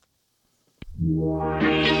I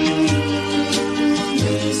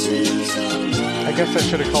guess I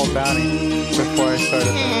should have called Donnie before I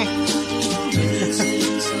started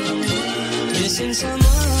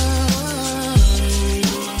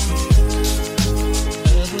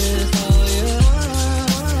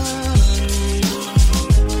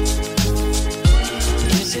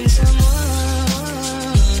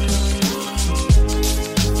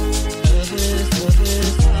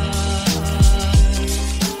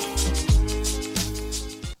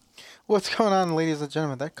What's going on, ladies and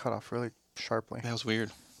gentlemen? That cut off really sharply. That was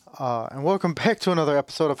weird. And welcome back to another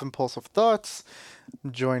episode of Impulsive Thoughts.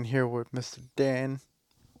 I'm joined here with Mr.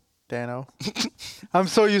 Dano. I'm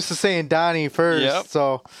so used to saying Donnie first, Yep.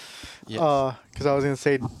 So, because I was going to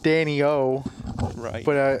say Danny O. Right.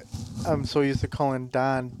 But I'm so used to calling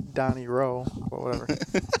Donnie Rowe, but whatever.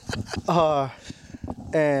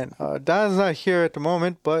 And Don's not here at the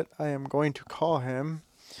moment, but I am going to call him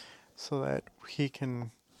so that he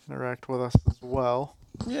can interact with us as well.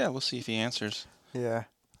 Yeah, we'll see if he answers. Yeah,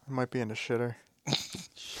 I might be in the shitter.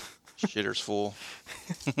 Shitter's full.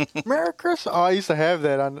 Merry Christmas. Oh, I used to have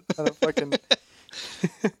that on a fucking...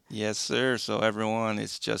 Yes, sir. So everyone,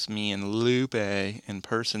 it's just me and Lupe in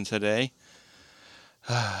person today.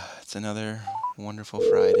 It's another wonderful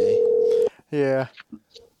Friday. Yeah.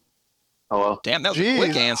 Hello. Damn, that was a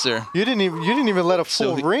quick answer. You didn't even let a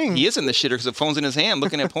full ring. He is in the shitter because the phone's in his hand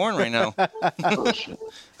looking at porn right now. Oh, shit.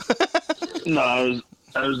 No,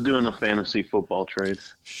 I was doing a fantasy football trade.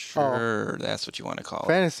 Sure, that's what you want to call it.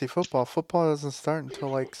 Fantasy football. Football doesn't start until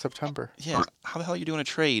like September. Yeah. How the hell are you doing a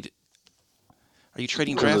trade? Are you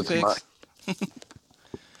trading draft picks?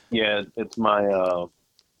 Yeah, it's my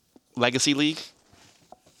Legacy League?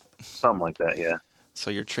 something like that. Yeah. So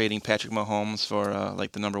you're trading Patrick Mahomes for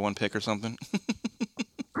like the number one pick or something?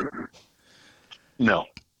 No.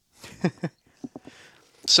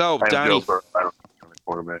 So, I Donnie, don't know the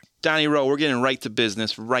quarterback. Donnie Rowe, we're getting right to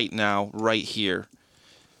business right now, right here.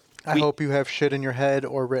 I hope you have shit in your head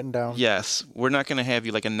or written down. Yes, we're not going to have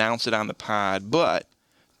you like announce it on the pod, but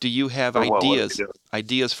do you have Oh, what are we ideas doing?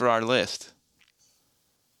 ideas for our list?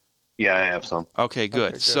 Yeah, I have some. Okay, good.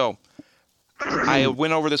 Okay, good. So I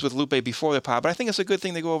went over this with Lupe before the pod, but I think it's a good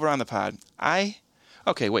thing to go over on the pod.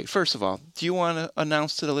 Okay, wait. First of all, do you want to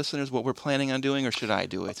announce to the listeners what we're planning on doing, or should I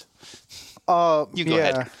do it? You go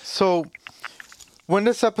ahead. So when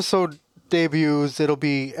this episode debuts, it'll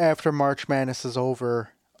be after March Madness is over.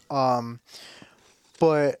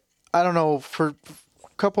 But I don't know, for a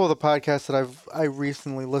couple of the podcasts that I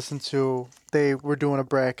recently listened to, they were doing a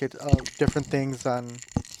bracket of different things on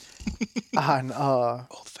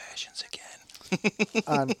Old fashions again.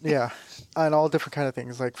 on all different kind of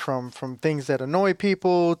things, like from things that annoy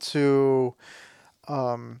people to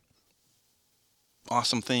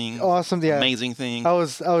Awesome thing. awesome, yeah. Amazing thing. I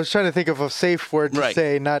was trying to think of a safe word to Right.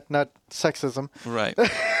 say, not sexism. Right.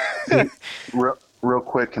 Real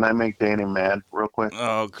quick, can I make Danny mad? Real quick.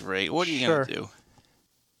 Oh, great. What are you Sure. going to do?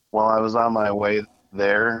 Well, I was on my way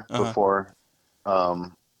there Uh-huh. before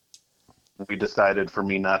we decided for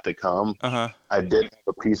me not to come. Uh-huh. I did have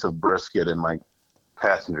a piece of brisket in my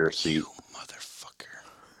passenger seat. You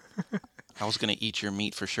motherfucker. I was going to eat your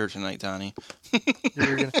meat for sure tonight, Donnie.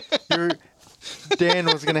 Dan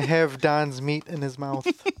was gonna have Don's meat in his mouth.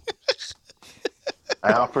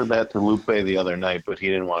 I offered that to Lupe the other night, but he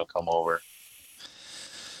didn't want to come over.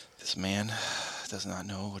 This man does not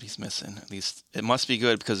know what he's missing. At least it must be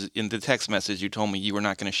good, because in the text message you told me you were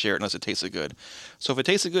not going to share it unless it tasted good. So if it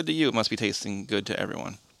tasted good to you, it must be tasting good to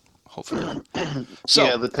everyone. Hopefully. So,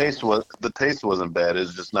 Yeah, the taste wasn't bad.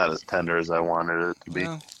 It's just not as tender as I wanted it to be.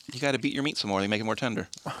 well, you got to beat your meat some more. They make it more tender.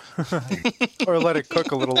 Or let it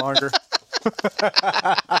cook a little longer.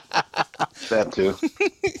 That too.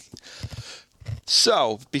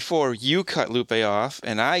 So before you cut Lupe off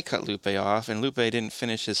and I cut Lupe off and Lupe didn't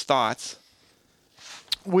finish his thoughts,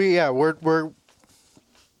 We're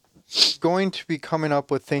going to be coming up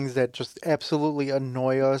with things that just absolutely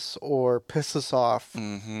annoy us or piss us off.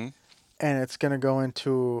 mm-hmm. And it's going to go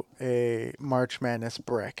into a March Madness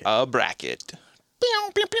bracket. A bracket.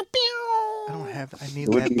 I need It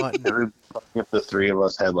would that be button. funny if the three of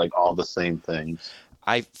us had like all the same things.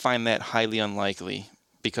 I find that highly unlikely,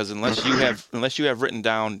 because unless you have written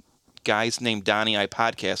down guys named Donnie I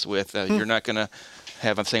podcast with, you're not gonna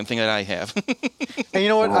have the same thing that I have. And you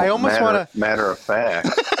know what? I almost want to... Matter of fact.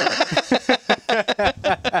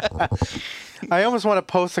 I almost want to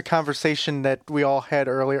post a conversation that we all had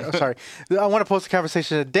earlier. Oh, sorry. I want to post a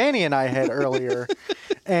conversation that Danny and I had earlier.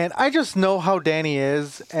 And I just know how Danny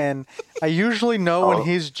is. And I usually know when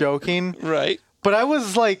he's joking. Right. But I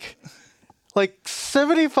was like, like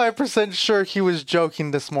 75% sure he was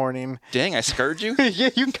joking this morning. Dang, I scared you? Yeah,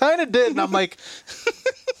 you kind of did. And I'm like,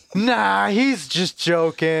 nah, he's just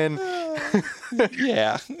joking.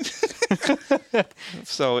 Yeah.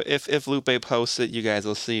 So if Lupe posts it, you guys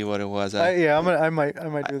will see what it was. Yeah, I might do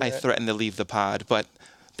that. I threatened to leave the pod, but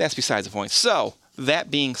that's besides the point. So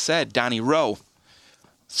that being said, Donnie Rowe,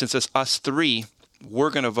 since it's us three, we're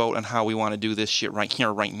going to vote on how we want to do this shit right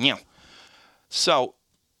here, right now. So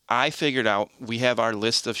I figured out we have our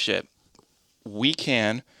list of shit.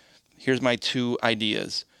 Here's my two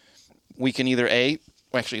ideas. We can either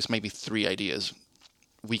actually it's maybe three ideas.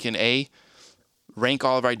 We can rank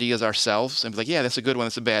all of our ideas ourselves and be like, yeah, that's a good one,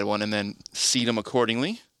 that's a bad one, and then seed them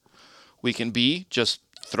accordingly. We can B, just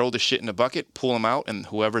throw the shit in a bucket, pull them out, and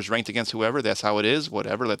whoever's ranked against whoever, that's how it is,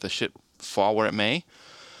 whatever, let the shit fall where it may.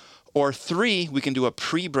 Or 3, we can do a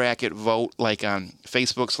pre-bracket vote like on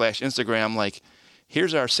Facebook/Instagram, like,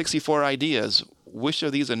 here's our 64 ideas. Which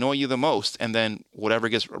of these annoy you the most? And then whatever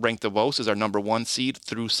gets ranked the most is our number 1 seed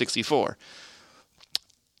through 64.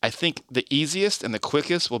 I think the easiest and the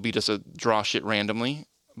quickest will be just to draw shit randomly.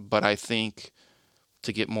 But I think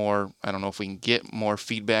to get more, I don't know if we can get more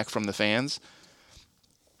feedback from the fans,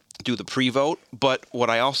 do the pre-vote. But what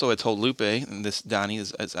I also had told Lupe, and this, Donnie,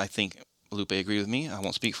 is I think Lupe agreed with me. I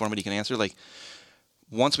won't speak for him, but he can answer. Like,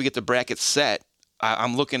 once we get the bracket set,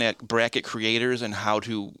 I'm looking at bracket creators and how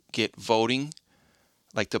to get voting,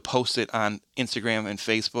 like to post it on Instagram and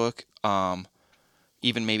Facebook,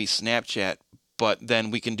 even maybe Snapchat. But then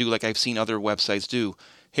we can do like I've seen other websites do.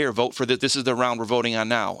 Here, vote for this. This is the round we're voting on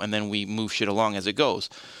now. And then we move shit along as it goes.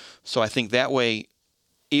 So I think that way,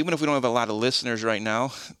 even if we don't have a lot of listeners right now,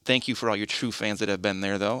 thank you for all your true fans that have been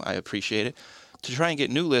there, though. I appreciate it. To try and get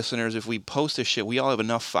new listeners, if we post this shit, we all have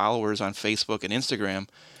enough followers on Facebook and Instagram.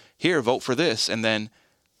 Here, vote for this. And then,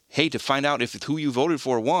 hey, to find out if who you voted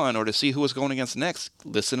for won or to see who is going against next,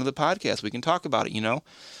 listen to the podcast. We can talk about it, you know?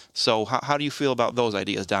 So how do you feel about those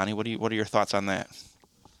ideas, Donnie? What are your thoughts on that?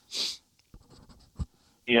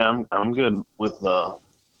 Yeah, I'm good with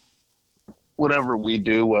whatever we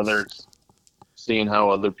do, whether it's seeing how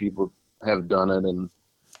other people have done it and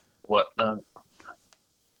whatnot.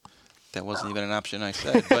 That wasn't even an option I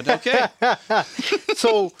said, but okay.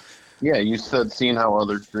 So, yeah, you said seeing how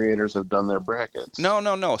other creators have done their brackets.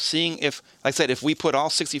 No. Seeing if, like I said, if we put all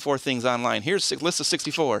 64 things online, here's a list of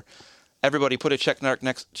 64. Everybody put a check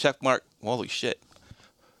mark. Holy shit.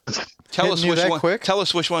 Tell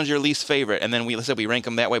us which one's your least favorite, and then we rank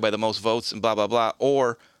them that way by the most votes and blah blah blah.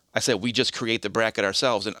 Or I said we just create the bracket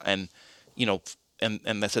ourselves, and you know, and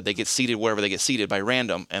I said they get seated wherever they get seated by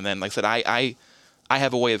random. And then like I said, I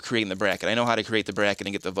have a way of creating the bracket. I know how to create the bracket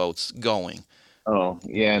and get the votes going. Oh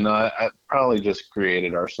yeah, no, I probably just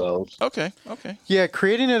created ourselves. Okay. yeah,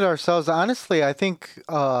 creating it ourselves. Honestly, I think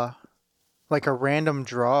like a random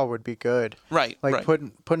draw would be good. Right. Like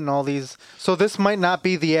putting all these. So this might not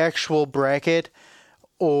be the actual bracket,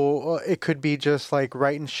 or it could be just like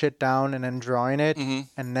writing shit down and then drawing it,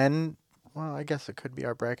 and then, well, I guess it could be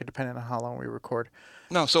our bracket depending on how long we record.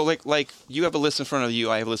 No, so like you have a list in front of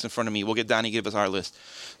you, I have a list in front of me. We'll get Donnie to give us our list.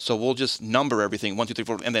 So we'll just number everything 1, 2, 3,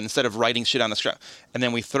 4, and then instead of writing shit on the scrap, and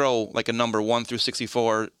then we throw like a number 1 through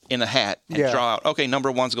 64 in a hat and draw out. Okay,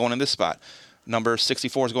 number 1's going in this spot. Number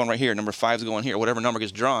 64 is going right here. Number 5 is going here. Whatever number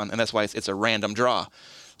gets drawn, and that's why it's a random draw.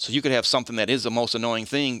 So you could have something that is the most annoying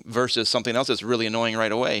thing versus something else that's really annoying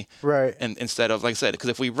right away. Right. And instead of, like I said, because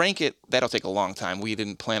if we rank it, that'll take a long time. We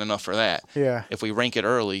didn't plan enough for that. Yeah. If we rank it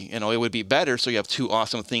early, you know, it would be better. So you have two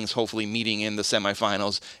awesome things hopefully meeting in the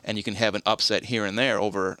semifinals, and you can have an upset here and there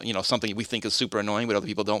over, you know, something we think is super annoying, but other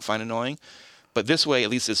people don't find annoying. But this way, at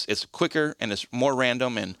least it's quicker and it's more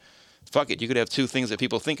random, and fuck it, you could have two things that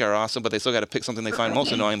people think are awesome, but they still got to pick something they find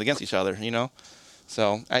most annoying against each other, you know?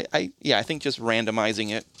 So I think just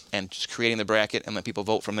randomizing it and just creating the bracket and let people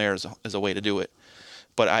vote from there is a way to do it.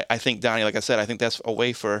 But I think, Donnie, like I said, I think that's a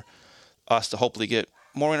way for us to hopefully get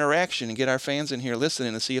more interaction and get our fans in here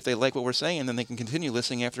listening to see if they like what we're saying, and then they can continue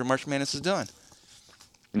listening after March Madness is done.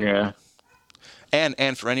 Yeah.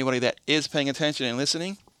 And for anybody that is paying attention and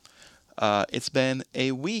listening, it's been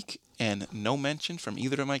a week and no mention from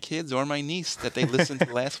either of my kids or my niece that they listened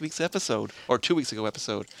to last week's episode, or 2 weeks ago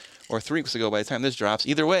episode, or 3 weeks ago by the time this drops.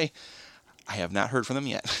 Either way, I have not heard from them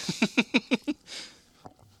yet.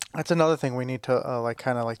 That's another thing we need to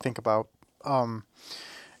think about.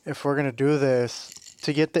 If we're gonna do this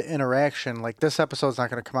to get the interaction, like this episode's not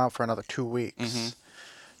gonna come out for another 2 weeks,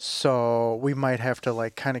 so we might have to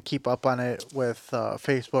like kind of keep up on it with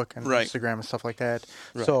Facebook and Instagram and stuff like that.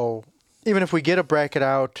 Right. So even if we get a bracket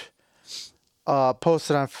out post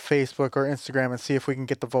it on Facebook or Instagram and see if we can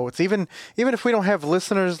get the votes. Even if we don't have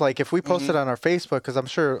listeners, like if we post it on our Facebook, because I'm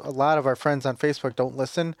sure a lot of our friends on Facebook don't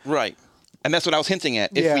listen. Right. And that's what I was hinting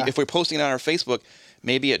at. Yeah. If we're posting it on our Facebook,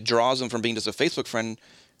 maybe it draws them from being just a Facebook friend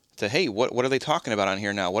to, hey, what are they talking about on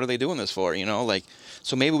here now? What are they doing this for?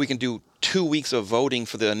 So maybe we can do 2 weeks of voting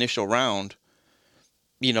for the initial round,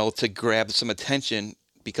 to grab some attention,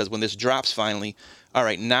 because when this drops finally, all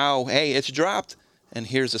right, now, hey, it's dropped, and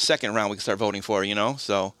here's the second round we can start voting for,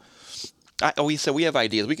 So we said we have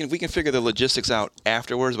ideas. We can figure the logistics out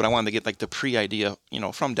afterwards, but I wanted to get like the pre-idea,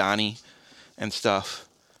 from Donnie and stuff.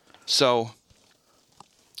 So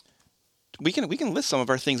we can list some of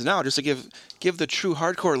our things now just to give the true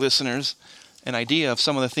hardcore listeners an idea of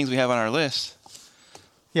some of the things we have on our list.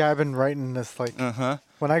 Yeah, I've been writing this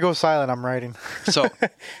when I go silent, I'm writing. So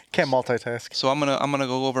can't multitask. So I'm gonna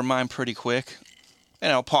go over mine pretty quick.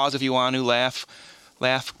 Pause if you want to, laugh,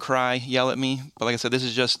 cry, yell at me. But like I said, this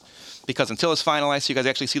is just because until it's finalized, so you guys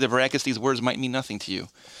actually see the brackets, these words might mean nothing to you.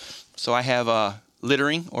 So I have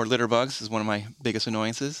littering or litter bugs is one of my biggest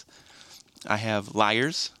annoyances. I have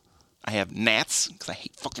liars. I have gnats, because I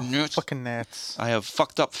hate fucking gnats. Fucking gnats. I have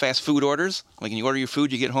fucked up fast food orders. Like when you order your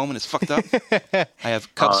food, you get home and it's fucked up. I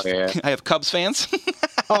have Cubs. I have Cubs fans.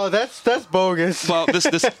 Oh, that's bogus. Well, this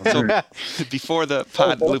so before the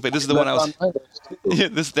pod, Lupe, this is the one I was.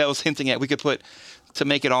 That was hinting at. We could put, to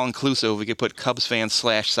make it all inclusive, we could put Cubs fans /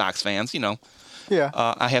 Sox fans. Yeah.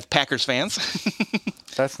 I have Packers fans.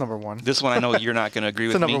 That's number one. This one I know you're not going to agree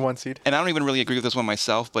with me. It's me. the number one seed. And I don't even really agree with this one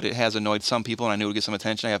myself, but it has annoyed some people, and I knew it would get some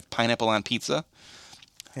attention. I have pineapple on pizza.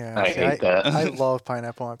 Yeah, I hate that. I love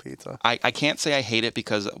pineapple on pizza. I can't say I hate it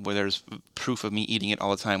because there's proof of me eating it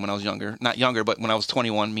all the time when I was younger. Not younger, but when I was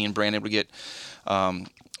 21, me and Brandon would get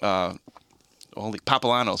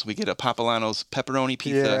Papalanos. We get a Papalanos pepperoni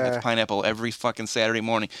pizza with pineapple every fucking Saturday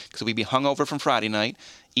morning because we'd be hungover from Friday night,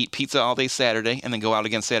 eat pizza all day Saturday, and then go out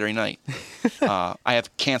again Saturday night. I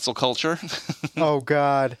have cancel culture. Oh,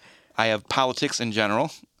 God. I have politics in general.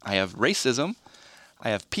 I have racism. I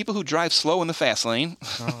have people who drive slow in the fast lane.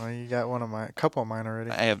 Oh, you got a couple of mine already.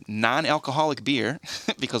 I have non-alcoholic beer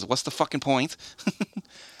because what's the fucking point?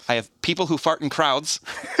 I have people who fart in crowds.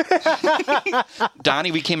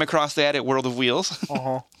 Donnie, we came across that at World of Wheels.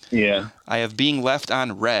 Uh-huh. Yeah. I have being left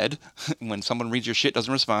on red when someone reads your shit,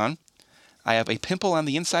 doesn't respond. I have a pimple on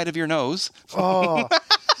the inside of your nose. Oh.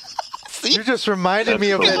 You just reminded me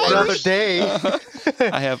of that the other day.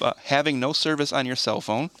 I have having no service on your cell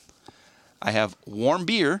phone. I have warm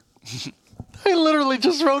beer. I literally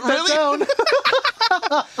just wrote that down.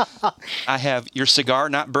 I have your cigar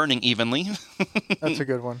not burning evenly. That's a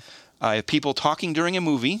good one. I have people talking during a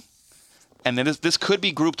movie. And then this could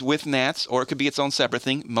be grouped with gnats, or it could be its own separate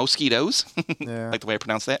thing. Mosquitoes. Yeah. Like the way I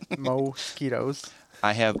pronounce that. Mosquitoes.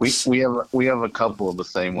 I have... We have a couple of the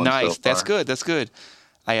same ones. Nice. So far. That's good. That's good.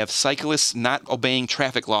 I have cyclists not obeying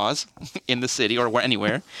traffic laws in the city or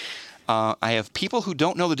anywhere. I have people who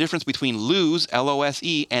don't know the difference between lose,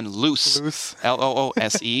 L-O-S-E, and loose,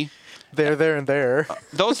 L-O-O-S-E. There, and there.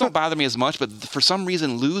 Those don't bother me as much, but for some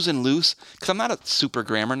reason, lose and loose, because I'm not a super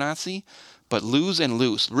grammar Nazi, but lose and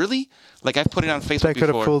loose. Really? Like, I've put it on Facebook before. That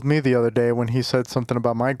could have fooled me the other day when he said something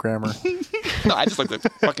about my grammar. No, I just like the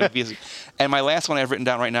fucking abuse. And my last one I've written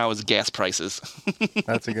down right now is gas prices.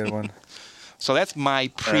 That's a good one. So that's my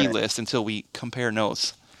pre-list until we compare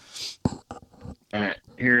notes. All right.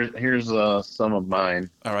 Here's some of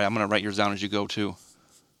mine. All right, I'm going to write yours down as you go, too.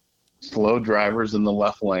 Slow drivers in the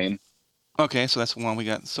left lane. Okay, so that's one we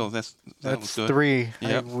got. So that was good. 3.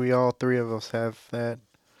 Yep. We all 3 of us have that.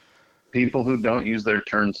 People who don't use their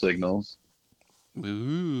turn signals.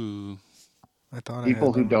 Ooh.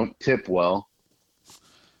 People who don't tip well.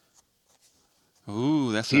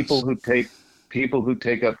 Ooh, that's people who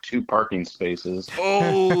take up 2 parking spaces.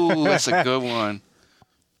 Oh, that's a good one.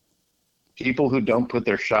 People who don't put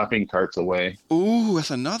their shopping carts away. Ooh, that's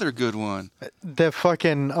another good one. That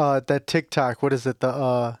fucking that TikTok. What is it?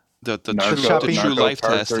 The true life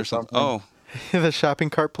test or something. Oh, the shopping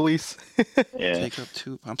cart police. Yeah. Take up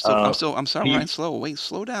 2. I'm sorry. I'm slow. Wait,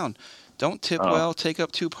 slow down. Don't tip well. Take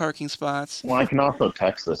up 2 parking spots. Well, I can also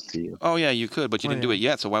text this to you. Oh yeah, you could, but you didn't do it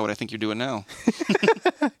yet. So why would I think you're doing it now?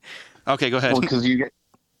 Okay, go ahead. Well, because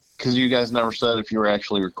you guys never said if you were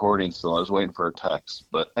actually recording, so I was waiting for a text.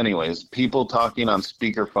 But anyways, people talking on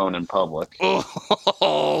speakerphone in public.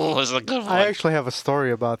 Oh, that's a good one. I actually have a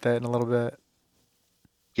story about that in a little bit.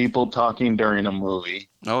 People talking during a movie.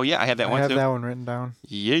 Oh yeah, I had that one too. I have that one written down.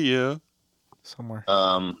 Yeah. Somewhere.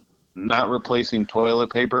 Not replacing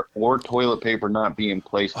toilet paper or toilet paper not being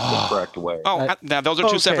placed the correct way. Oh, now those are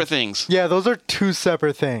 2 separate things. Yeah, those are 2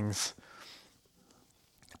 separate things.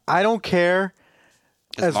 I don't care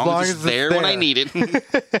As long as it's there when I need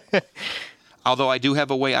it. Although I do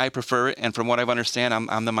have a way I prefer it, and from what I understand,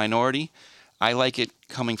 I'm the minority. I like it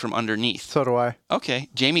coming from underneath. So do I. Okay.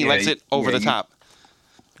 Jamie likes it over the top.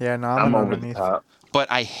 Yeah, no, I'm I'm over underneath. the top.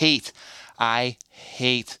 But I hate. I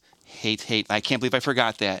can't believe I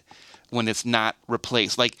forgot that when it's not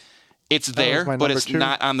replaced. Like, it's there, my but number it's 2.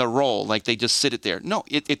 not on the roll. Like, they just sit it there. No,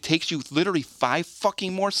 it takes you literally 5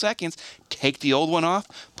 fucking more seconds. Take the old one off,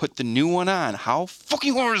 put the new one on. How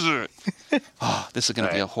fucking hard is it? Oh, this is going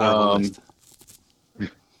to be a horrible list.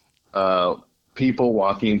 People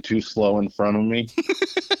walking too slow in front of me.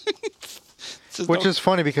 Which is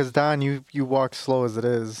funny because, Don, you walk slow as it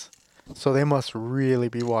is. So they must really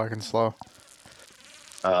be walking slow.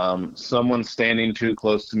 Someone standing too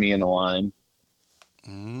close to me in a line.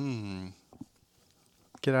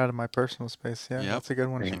 Get out of my personal space. Yeah, Yep. that's a good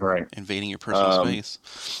one. Right. Invading your personal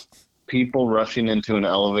space. People rushing into an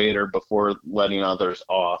elevator before letting others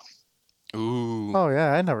off. Ooh. Oh,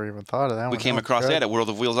 yeah, I never even thought of that one. We came across that at World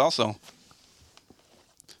of Wheels also.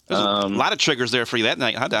 There's a lot of triggers there for you that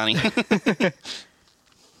night, huh, Donnie?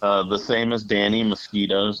 The same as Danny,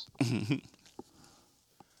 mosquitoes.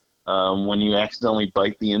 When you accidentally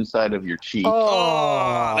bite the inside of your cheek.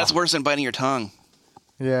 Oh, that's worse than biting your tongue.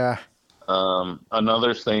 Yeah.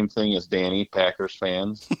 Another same thing as Danny, Packers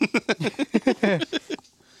fans.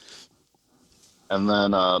 And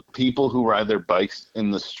then people who ride their bikes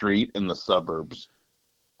in the street in the suburbs.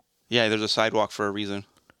 Yeah, there's a sidewalk for a reason.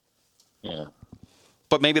 Yeah.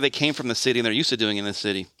 But maybe they came from the city and they're used to doing it in the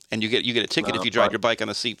city. And you get a ticket if you drive your bike on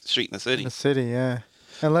the street in the city. In the city, yeah.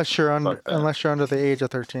 Unless you're under the age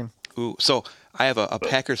of 13. Ooh, so I have a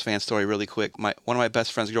Packers fan story really quick. One of my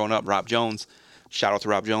best friends growing up, Rob Jones. Shout out to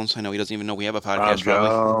Rob Jones. I know he doesn't even know we have a podcast,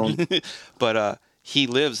 probably. But he's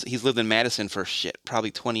lived in Madison for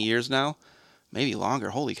probably 20 years now, maybe longer.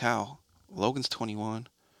 Holy cow! Logan's 21.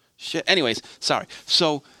 Shit. Anyways, sorry.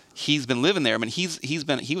 So he's been living there. I mean, he was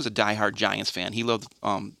a diehard Giants fan. He loved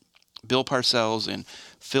Bill Parcells and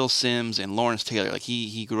Phil Simms and Lawrence Taylor. Like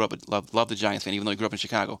he grew up loved the Giants fan, even though he grew up in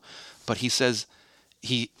Chicago. But he says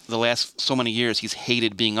the last so many years he's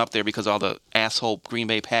hated being up there because all the asshole Green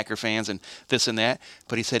Bay Packer fans and this and that.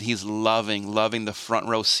 But he said he's loving the front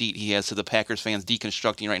row seat he has to the Packers fans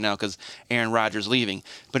deconstructing right now because Aaron Rodgers leaving.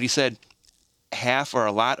 But he said half or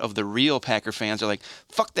a lot of the real Packer fans are like,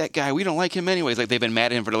 fuck that guy, we don't like him anyways. Like, they've been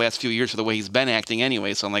mad at him for the last few years for the way he's been acting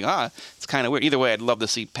anyway. So I'm like, it's kind of weird. Either way, I'd love to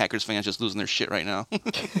see Packers fans just losing their shit right now.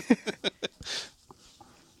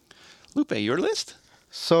 Lupe, your list?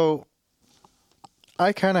 So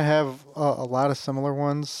I kind of have a lot of similar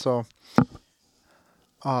ones. So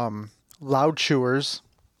loud chewers.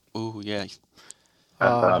 Ooh, yeah. I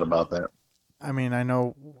thought about that. I mean, I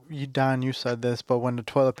know, Don, you said this, but when the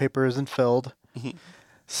toilet paper isn't filled,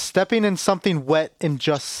 stepping in something wet in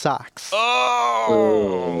just socks.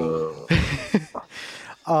 Oh!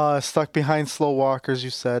 Stuck behind slow walkers, you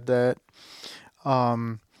said that.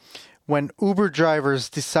 When Uber drivers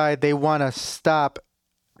decide they want to stop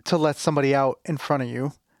to let somebody out in front of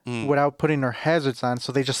you without putting their hazards on,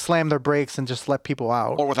 so they just slam their brakes and just let people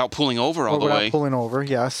out. Or without pulling over all the way. Without pulling over,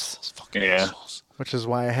 yes. Those fucking Yeah. assholes. Which is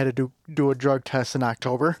why I had to do a drug test in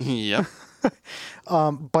October. Yep.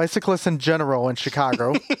 Bicyclists in general in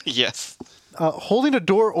Chicago. Yes. Holding a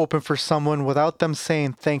door open for someone without them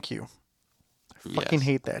saying thank you. I fucking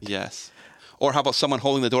hate that. Yes. Or how about someone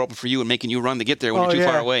holding the door open for you and making you run to get there when you're too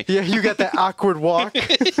far away? Yeah, you got that awkward walk.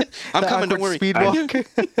 I'm coming, don't worry. Speed walk.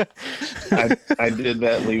 I did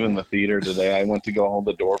that leaving the theater today. I went to go hold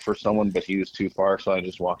the door for someone, but he was too far, so I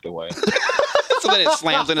just walked away. So then it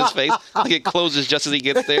slams in his face. Like it closes just as he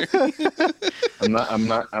gets there. I'm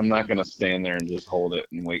not gonna stand there and just hold it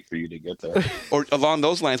and wait for you to get there. Or along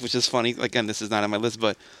those lines, which is funny. Again, this is not on my list,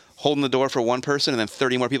 but holding the door for one person and then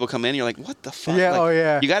 30 more people come in. You're like, what the fuck? Yeah,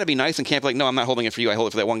 like, you got to be nice and can't be like, no, I'm not holding it for you. I hold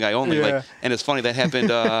it for that one guy only. Yeah. Like, and it's funny that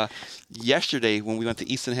happened yesterday when we went to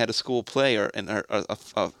Easton, had a school play or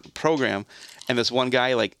a program, and this one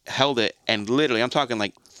guy like held it, and literally, I'm talking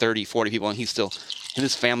like 30, 40 people, and he's still, and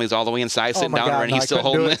his family's all the way inside sitting down there, and he's still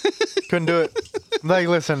holding it. Couldn't do it. I'm like,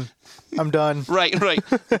 listen, I'm done. Right.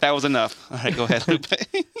 That was enough. All right, go ahead, Lupe.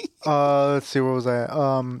 Let's see, what was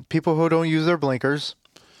that? People who don't use their blinkers.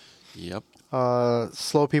 Yep.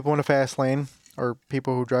 Slow people in the fast lane, or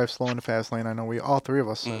people who drive slow in the fast lane. I know all three of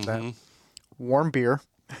us said that. Warm beer.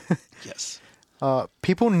 Yes.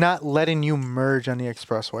 People not letting you merge on the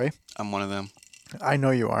expressway. I'm one of them. I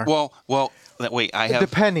know you are. Well, wait, I have...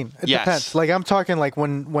 Depending. It Yes. depends. Like, I'm talking like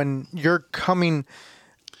when you're coming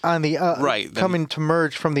on the... Right. Coming to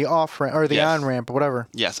merge from the off-ramp or the Yes. on-ramp or whatever.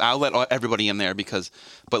 Yes, I'll let everybody in there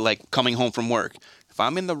but like coming home from work, If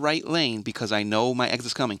I'm in the right lane because I know my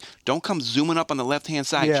exit's coming, don't come zooming up on the left-hand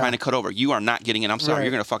side Yeah. trying to cut over. You are not getting in. I'm sorry. Right,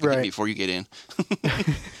 You're going to fucking hit right. me before you get in.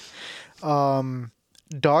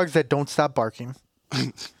 Dogs that don't stop barking.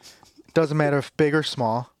 Doesn't matter if big or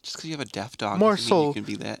small. Just because you have a deaf dog More doesn't mean so- you can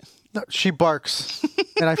be that. No, she barks,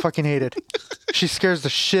 and I fucking hate it. She scares the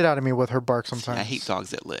shit out of me with her bark sometimes. I hate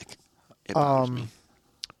dogs that lick. It bothers me.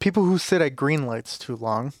 People who sit at green lights too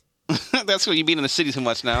long. That's what you beat in the city too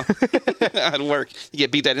much now. At work, you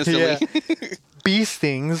get beat that instantly. Yeah. Bee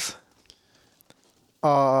stings.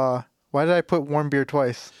 Why did I put warm beer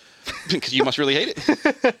twice? Because you must really hate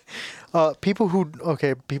it. People who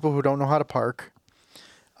don't know how to park.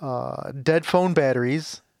 Dead phone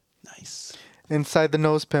batteries. Nice. Inside the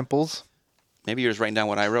nose pimples. Maybe you're just writing down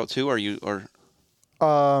what I wrote too, or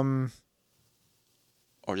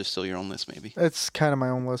just still your own list, maybe. It's kind of my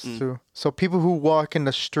own list too. So people who walk in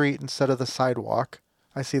the street instead of the sidewalk.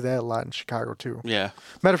 I see that a lot in Chicago too. Yeah.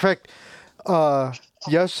 Matter of fact,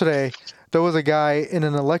 yesterday there was a guy in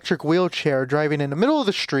an electric wheelchair driving in the middle of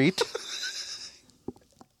the street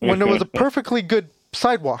when there was a perfectly good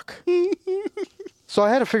sidewalk. So I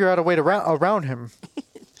had to figure out a way to around him.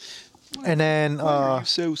 And then Why are you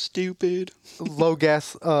so stupid? low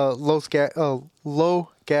gas light.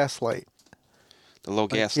 The low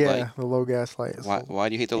gas Yeah, light. the low gas light. Why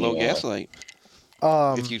do you hate the low gas light?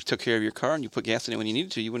 If you took care of your car and you put gas in it when you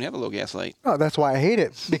needed to, you wouldn't have a low gas light. Oh, that's why I hate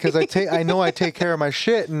it, because I know I take care of my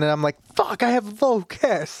shit, and then I'm like, fuck, I have low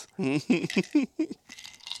gas. That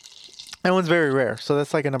one's very rare, so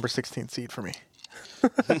that's like a number 16 seed for me.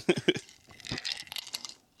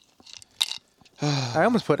 I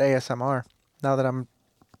almost put ASMR now that I'm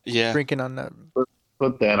Yeah. drinking on that.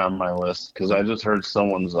 Put that on my list because I just heard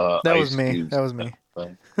someone's That ice was me. cubes That was me.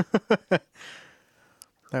 thing.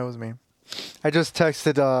 That was me. I just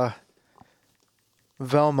texted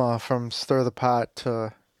Velma from Stir the Pot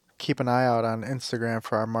to keep an eye out on Instagram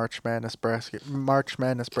for our March Madness bracket.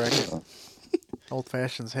 Old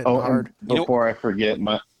Fashioned's hitting hard. and before I forget,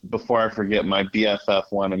 my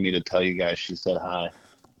BFF wanted me to tell you guys she said hi.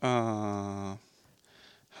 How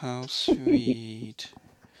sweet.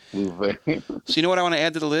 Uwe. So you know what I want to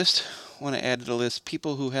add to the list? I want to add to the list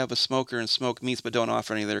people who have a smoker and smoke meats but don't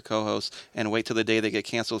offer any of their co-hosts and wait till the day they get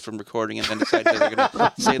canceled from recording and then decide they're going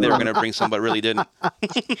to say they were going to bring some but really didn't.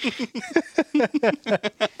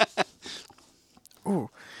 Ooh.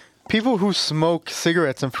 People who smoke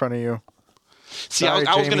cigarettes in front of you. See, Sorry,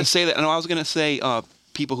 I was going Jamie. to say that. No, I was going to say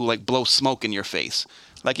people who like blow smoke in your face.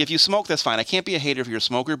 Like if you smoke, that's fine. I can't be a hater if you're a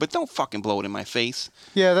smoker, but don't fucking blow it in my face.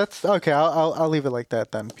 Yeah, that's okay. I'll leave it like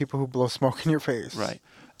that then. People who blow smoke in your face. Right.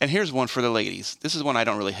 And here's one for the ladies. This is one I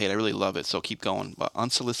don't really hate. I really love it, so keep going. But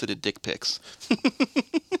unsolicited dick pics.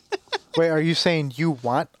 Wait, are you saying you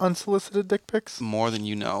want unsolicited dick pics? More than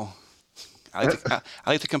you know. I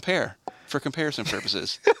like to compare for comparison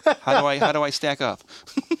purposes. How do I stack up?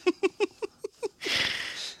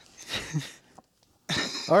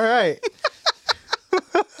 All right.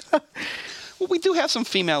 Well, we do have some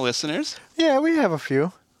female listeners. Yeah, we have a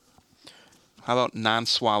few. How about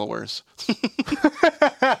non-swallowers?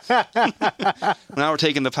 Now we're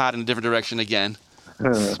taking the pot in a different direction again.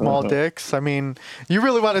 Small dicks. I mean, you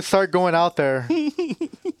really want to start going out there.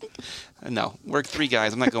 No, we're three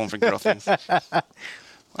guys. I'm not going for girl things. That's why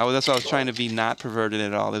I was trying to be not perverted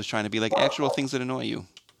at all. I was trying to be like actual things that annoy you.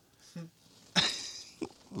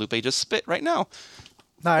 Lupe just spit right now.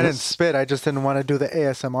 No, I didn't spit. I just didn't want to do the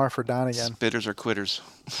ASMR for Don again. Spitters are quitters.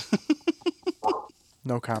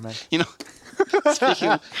 No comment. You know,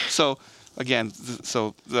 so again,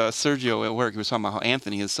 Sergio at work, he was talking about how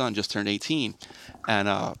Anthony, his son, just turned 18,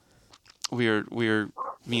 and we were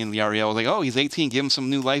me and Yariel was like, oh, he's 18, give him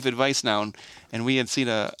some new life advice now, and we had seen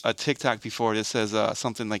a TikTok before that says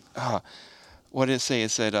something like, what did it say? It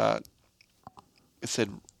said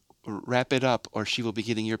wrap it up or she will be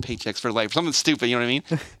getting your paychecks for life. Something stupid, you know what I mean?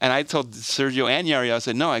 And I told Sergio and Yari, I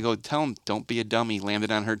said, no, I go, tell him, don't be a dummy,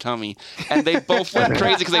 landed on her tummy. And they both went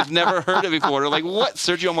crazy because they've never heard it before. They're like, what?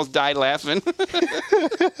 Sergio almost died laughing.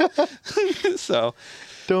 So.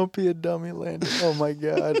 Don't be a dummy, Landon. Oh, my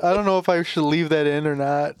God. I don't know if I should leave that in or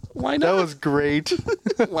not. Why not? That was great.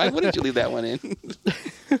 Why wouldn't you leave that one in?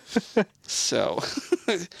 So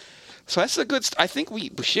that's a good. I think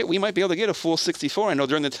we might be able to get a full 64. I know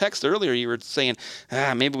during the text earlier you were saying,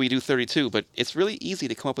 maybe we do 32, but it's really easy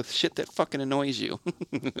to come up with shit that fucking annoys you.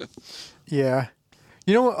 Yeah.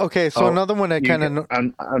 You know what? Okay, so another one that kind of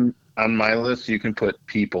on my list, you can put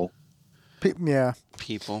people. Yeah.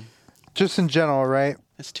 People. Just in general, right?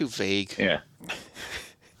 That's too vague. Yeah.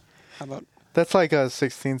 How about? That's like a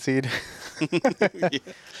 16 seed.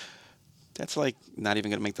 Yeah. That's like not even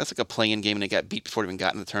gonna make. That's like a play-in game, and they got beat before they even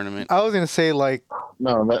got in the tournament. I was gonna say like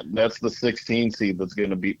No, that's the 16 seed that's going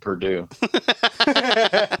to beat Purdue.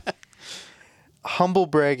 humble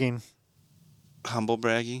bragging. Humble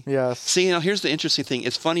bragging. Yes. See, here's the interesting thing.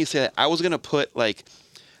 It's funny you say that. I was gonna put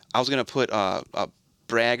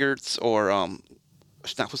braggarts or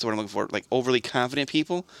it's not what's the word I'm looking for, like overly confident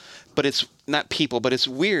people, but it's not people, but it's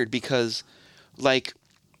weird because like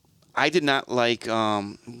I did not like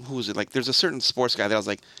who was it? Like there's a certain sports guy that I was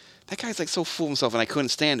like, that guy's like so full of himself and I couldn't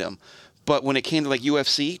stand him. But when it came to like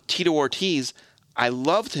UFC, Tito Ortiz, I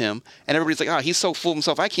loved him, and everybody's like, oh, he's so full of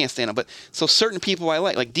himself, I can't stand him. But so certain people I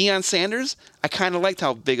like Deion Sanders, I kind of liked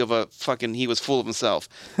how big of a fucking he was full of himself.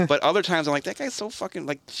 But other times I'm like, that guy's so fucking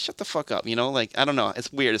like, shut the fuck up, like I don't know,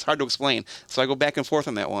 it's weird, it's hard to explain. So I go back and forth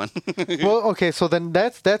on that one. Well, okay, so then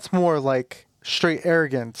that's more like straight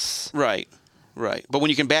arrogance. Right. But when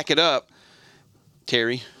you can back it up,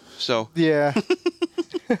 Terry. So Yeah.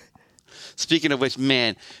 speaking of which,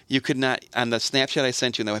 man, you could not, on the Snapchat I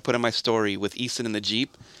sent you that I put on my story with Easton in the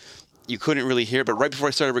Jeep, you couldn't really hear, but right before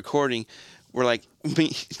I started recording, we're like,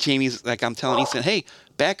 Jamie's like, I'm telling Easton, hey,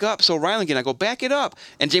 back up so Rylan can. I go, back it up.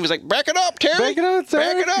 And Jamie's like, back it up, Terry. Back it up, Terry.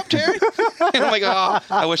 Back it up, Terry. And I'm like, oh,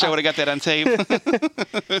 I wish I would have got that on tape.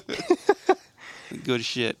 Good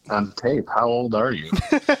shit. On tape, how old are you?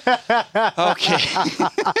 Okay.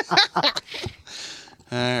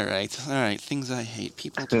 All right. Things I hate.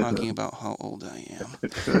 People talking about how old I am.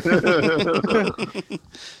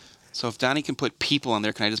 So if Donnie can put people on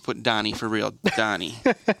there, can I just put Donnie for real? Donnie.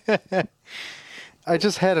 I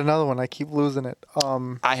just had another one. I keep losing it.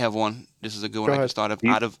 I have one. This is a good one. Go I ahead. just thought of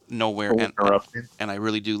out of nowhere, Interrupting. and I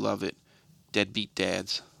really do love it. Deadbeat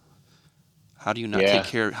dads. How do you not Yeah.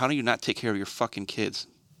 take care? How do you not take care of your fucking kids?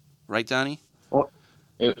 Right, Donnie? Well,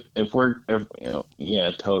 yeah,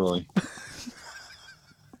 totally.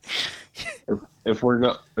 if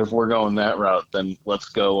we're going that route, then let's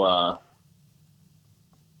go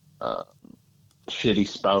shitty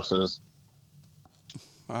spouses.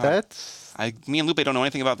 Wow. That's Me and Lupe don't know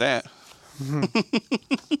anything about that.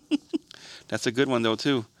 That's a good one though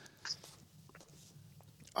too.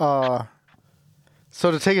 so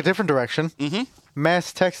to take a different direction,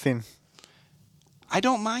 mass texting. I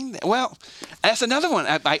don't mind that. Well, that's another one.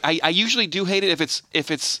 I usually do hate it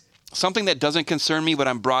if it's something that doesn't concern me, but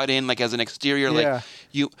I'm brought in like as an exterior, Yeah. like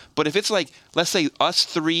you. But if it's like, let's say us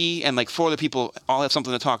three and like four other people all have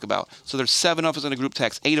something to talk about. So there's 7 of us in a group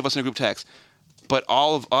text, 8 of us in a group text, but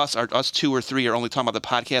all of us, us 2 or 3 are only talking about the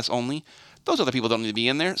podcast only. Those other people don't need to be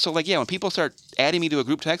in there. So like, yeah, when people start adding me to a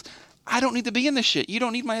group text, I don't need to be in this shit. You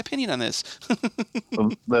don't need my opinion on this.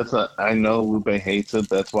 I know Lupe hates it.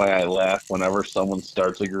 That's why I laugh whenever someone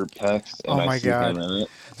starts a group text and Oh my I see God. him in it.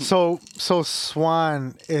 So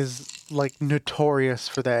Swan is like notorious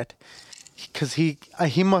for that, because he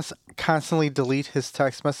must constantly delete his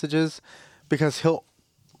text messages, because he'll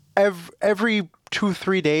every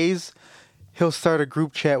 2-3 days he'll start a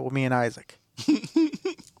group chat with me and Isaac.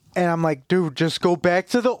 And I'm like, dude, just go back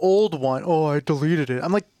to the old one. Oh, I deleted it.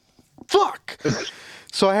 I'm like, fuck.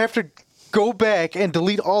 So I have to go back and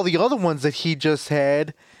delete all the other ones that he just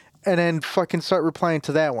had, and then fucking start replying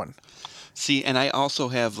to that one. See, and I also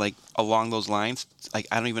have, like, along those lines, like,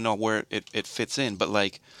 I don't even know where it fits in, but,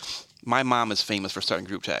 like, my mom is famous for starting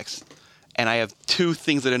group texts. And I have 2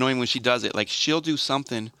 things that annoy me when she does it. Like, she'll do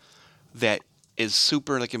something that is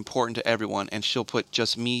super, like, important to everyone, and she'll put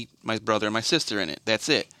just me, my brother, and my sister in it. That's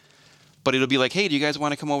it. But it'll be like, hey, do you guys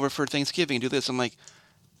want to come over for Thanksgiving and do this? I'm like,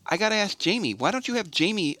 I got to ask Jamie. Why don't you have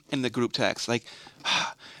Jamie in the group text? Like,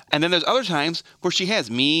 and then there's other times where she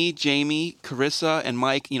has me, Jamie, Carissa, and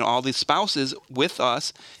Mike, all these spouses with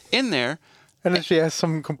us in there. And then she has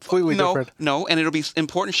something completely different. No, and it'll be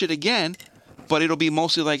important shit again, but it'll be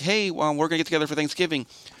mostly like, hey, we're going to get together for Thanksgiving.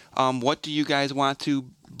 What do you guys want to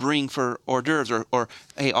bring for hors d'oeuvres? Or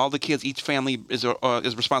hey, all the kids, each family is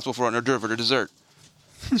responsible for an hors d'oeuvre or dessert.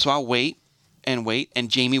 So I'll wait, and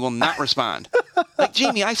Jamie will not respond. Like,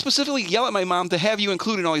 Jamie, I specifically yell at my mom to have you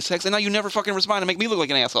included in all these texts, and now you never fucking respond and make me look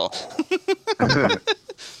like an asshole.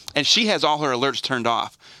 And she has all her alerts turned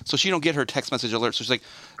off, so she don't get her text message alerts. So she's like,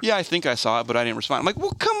 yeah, I think I saw it, but I didn't respond. I'm like,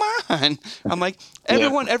 well, come on. I'm like,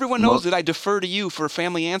 everyone knows that I defer to you for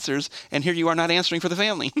family answers, and here you are not answering for the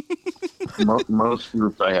family. Most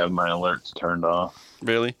groups I have my alerts turned off.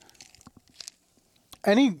 Really?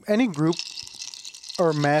 Any group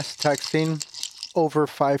or mass texting over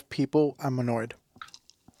 5 people, I'm annoyed.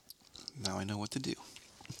 Now I know what to do.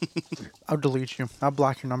 I'll delete you. I'll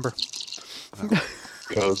block your number.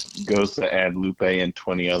 Goes to add Lupe and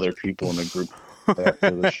 20 other people in a group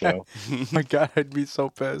after the show. My God, I'd be so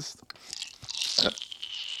pissed.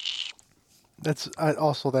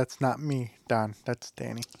 That's not me, Don. That's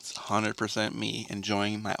Danny. It's 100% me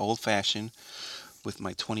enjoying my old fashioned with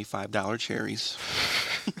my $25 cherries.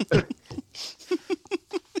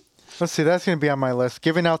 Let's see. That's gonna be on my list.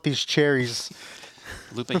 Giving out these cherries.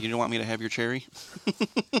 Lupe, you don't want me to have your cherry?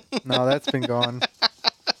 No, that's been gone.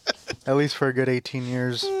 At least for a good 18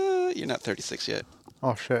 years. You're not 36 yet.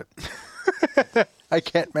 Oh shit. I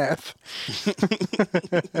can't math.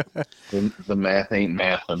 The math ain't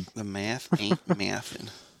mathin'. The math ain't mathin'.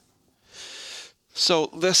 So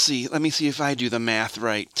let's see. Let me see if I do the math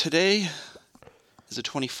right. Today is the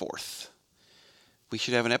 24th. We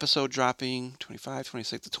should have an episode dropping 25,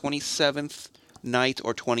 26, the 27th night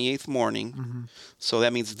or 28th morning. Mm-hmm. So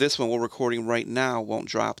that means this one we're recording right now won't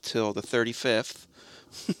drop till the 35th.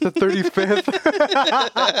 The 35th.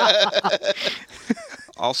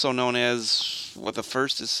 Also known as, the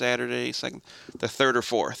first is Saturday, second, the third or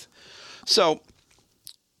fourth. So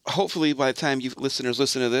hopefully by the time you listeners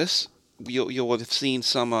listen to this, you'll have seen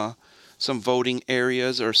some voting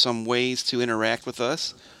areas or some ways to interact with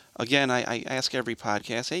us. Again, I ask every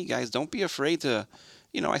podcast, hey guys, don't be afraid to,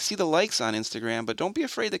 I see the likes on Instagram, but don't be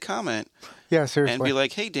afraid to comment. Yeah, seriously. And be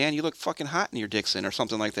like, hey, Dan, you look fucking hot in your Dixon or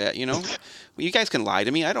something like that, Well, you guys can lie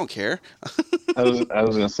to me. I don't care. I was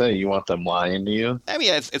going to say, you want them lying to you? I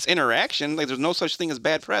mean, it's interaction. Like, there's no such thing as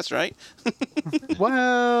bad press, right?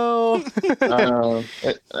 Well.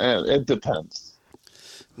 It depends.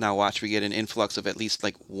 Now watch, we get an influx of at least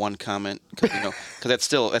like one comment, because that's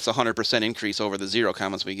 100% increase over the 0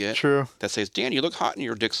 comments we get. True. That says, Dan, you look hot in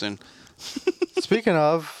your Dixon. Speaking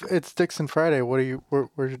of, it's Dixon Friday. Where's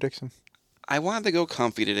your Dixon? I wanted to go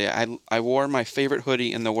comfy today. I wore my favorite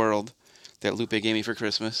hoodie in the world that Lupe gave me for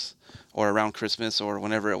Christmas, or around Christmas, or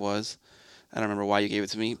whenever it was. I don't remember why you gave it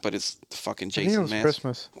to me, but it's the fucking Jason I think it was mask.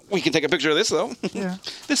 Christmas. We can take a picture of this though. Yeah.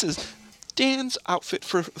 This is Dan's outfit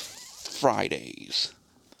for Fridays.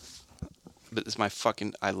 But it's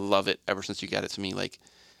I love it ever since you got it to me. Like,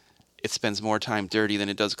 it spends more time dirty than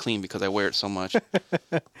it does clean because I wear it so much.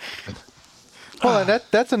 Hold on,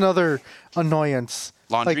 that's another annoyance.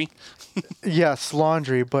 Laundry? Yes,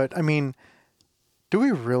 laundry. But, I mean, do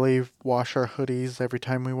we really wash our hoodies every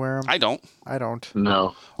time we wear them? I don't. I don't.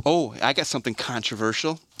 No. Oh, I got something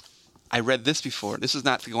controversial. I read this before. This is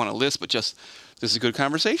not to go on a list, but just, this is a good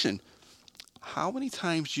conversation. How many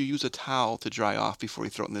times do you use a towel to dry off before you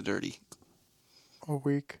throw it in the dirty? A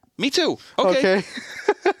week. Me too. Okay.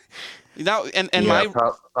 Now, and yeah,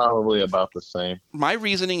 probably about the same. My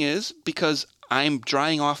reasoning is because I'm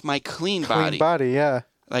drying off my clean body. Clean body, yeah.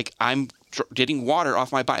 Like, I'm getting water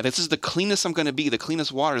off my body. This is the cleanest I'm going to be. The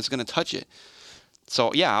cleanest water is going to touch it.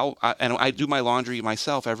 So, yeah, I do my laundry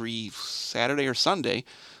myself every Saturday or Sunday.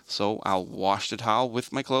 So I'll wash the towel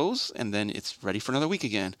with my clothes, and then it's ready for another week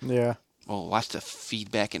again. Yeah. Well, watch the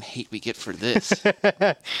feedback and hate we get for this.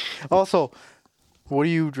 Also, what do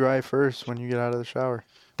you dry first when you get out of the shower?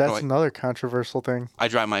 That's another controversial thing. I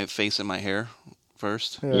dry my face and my hair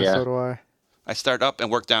first. Yeah, so do I. I start up and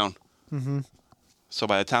work down. Mm-hmm. So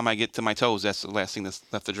by the time I get to my toes, that's the last thing that's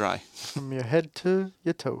left to dry. From your head to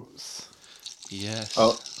your toes. Yes.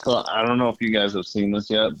 Oh, so I don't know if you guys have seen this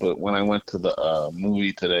yet, but when I went to the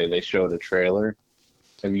movie today, they showed a trailer.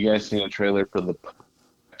 Have you guys seen a trailer for The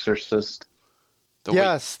Exorcist?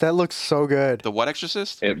 Yes, that looks so good. The what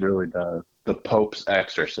Exorcist? It really does. The Pope's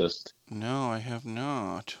Exorcist. No, I have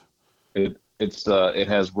not. It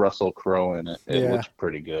has Russell Crowe in it. It looks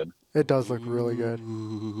pretty good. It does look really good.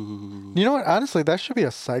 You know what? Honestly, that should be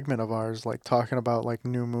a segment of ours, like talking about like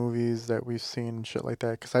new movies that we've seen and shit like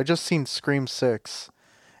that. Because I just seen Scream 6,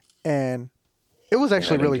 and it was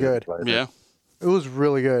actually really good. Yeah, it was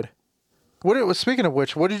really good. Speaking of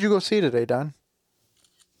which, what did you go see today, Don?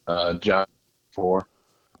 John 4.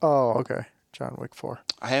 Oh, okay. John Wick 4.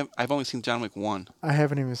 I've only seen John Wick 1. I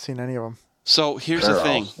haven't even seen any of them. So here's the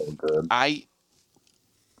thing.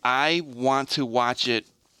 I want to watch it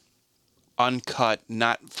uncut,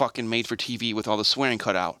 not fucking made for TV with all the swearing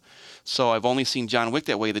cut out. So I've only seen John Wick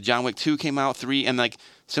that way. The John Wick 2 came out, 3, and like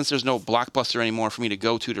since there's no Blockbuster anymore for me to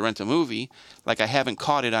go to rent a movie, like I haven't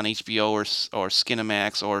caught it on HBO or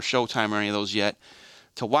Skinamax or Showtime or any of those yet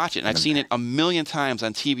to watch it. And I've seen it a million times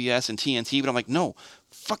on TBS and TNT, but I'm like, no,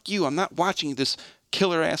 fuck you. I'm not watching this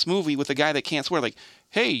killer-ass movie with a guy that can't swear. Like,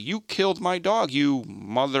 hey, you killed my dog, you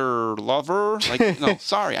mother lover. Like, no,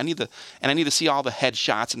 sorry. I need to see all the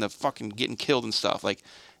headshots and the fucking getting killed and stuff. Like,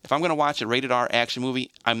 if I'm going to watch a rated R action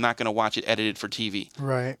movie, I'm not going to watch it edited for TV.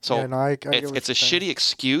 Right. So yeah, no, I it's a shitty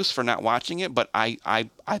excuse for not watching it, but I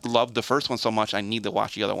loved the first one so much I need to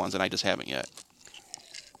watch the other ones, and I just haven't yet.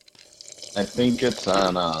 I think it's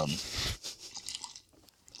on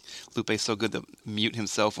Lupe's so good to mute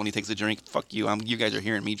himself when he takes a drink. Fuck you. You guys are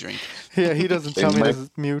hearing me drink. Yeah, he doesn't tell me to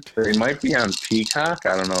mute. They might be on Peacock.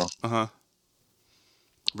 I don't know. Uh-huh.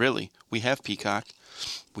 Really? We have Peacock.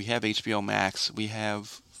 We have HBO Max. We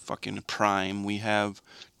have fucking Prime. We have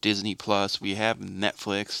Disney Plus. We have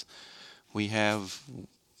Netflix. We have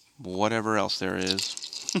whatever else there is.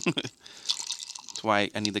 That's why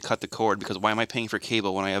I need to cut the cord, because why am I paying for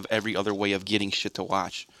cable when I have every other way of getting shit to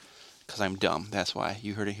watch? Because I'm dumb. That's why.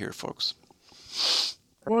 You heard it here, folks.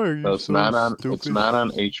 Why are you So it's so not on. stupid? It's not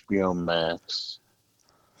on HBO Max.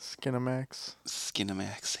 Skinamax.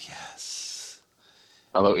 Skinamax, yes.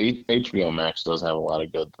 Although HBO Max does have a lot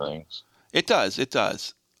of good things. It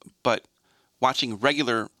does. But watching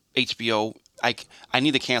regular HBO, I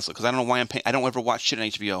need to cancel, because I don't know why I'm paying. I don't ever watch shit on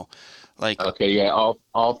HBO. Like, Okay, yeah,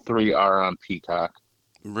 all three are on Peacock.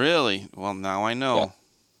 really? Well, now I know.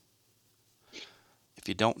 Yeah. If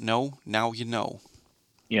you don't know, now you know.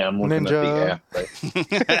 Yeah, I'm looking Ninja. at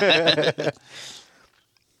the app. Right?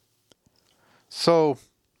 So,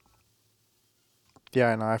 yeah,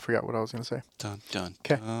 I know. I forgot what I was gonna say. Dun dun.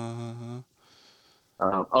 'Kay. Dun.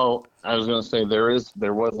 I was gonna say there was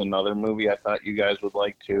another movie I thought you guys would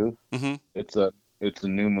like too. Mm-hmm. It's a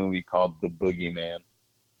new movie called The Boogeyman.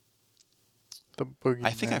 The Boogie.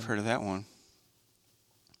 I think I've heard of that one.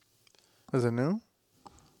 Is it new?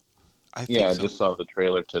 I think Yeah, so. I just saw the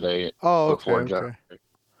trailer today. Oh, okay. before Okay.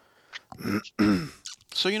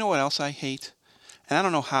 So you know what else I hate? And I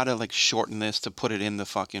don't know how to like shorten this to put it in the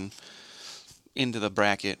fucking into the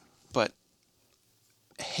bracket, but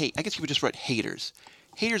hate. I guess you would just write haters.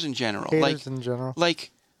 Haters in general. Haters in general.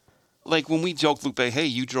 Like when we joked, Lupe, hey,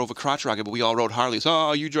 you drove a crotch rocket, but we all rode Harleys.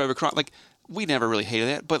 Oh, you drive a crotch. Like, we never really hated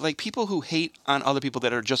that. But like people who hate on other people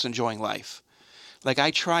that are just enjoying life. Like,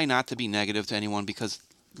 I try not to be negative to anyone, because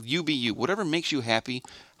you be you. Whatever makes you happy.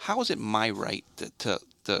 How is it my right to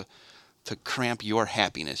cramp your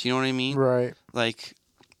happiness? You know what I mean? Right. Like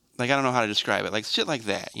I don't know how to describe it. Like shit like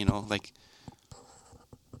that. You know, like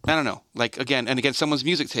I don't know. Like again, someone's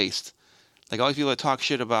music taste. Like all these people that talk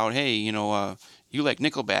shit about, hey, you know, you like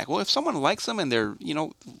Nickelback. Well, if someone likes them and they're, you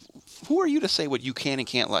know, who are you to say what you can and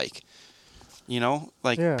can't like? You know,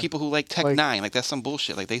 like Yeah. people who like Tech Like- Nine, like that's some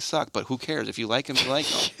bullshit. Like they suck, but who cares? If you like them, you like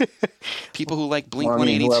them. People who like Blink Well, I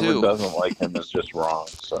mean, 182. whoever doesn't like him is just wrong.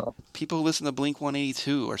 So People who listen to Blink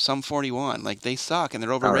 182 or Sum 41, like they suck and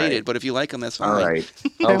they're overrated. right. But if you like them, that's fine. all right,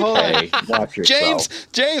 hold okay, watch yourself.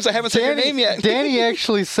 James, I haven't said your name yet. Danny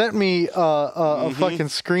actually sent me a fucking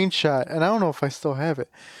screenshot, and I don't know if I still have it.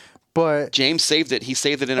 But James saved it. He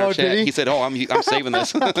saved it in our Oh, chat. did he? He said, "Oh, I'm saving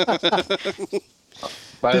this."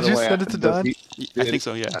 By Did the you way, send it to does Don? I think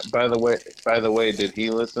so. Yeah. By the way, did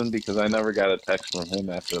he listen? Because I never got a text from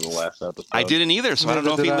him after the last episode. I didn't either, so I don't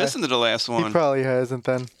know if Neither he did I. listened to the last he one. probably hasn't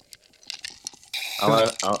then.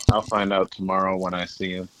 I'll find out tomorrow when I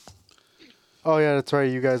see him. Oh yeah, that's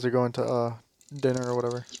right. You guys are going to dinner or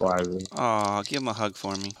whatever. That's why. Aw, give him a hug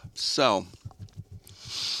for me. So,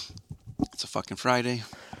 it's a fucking Friday.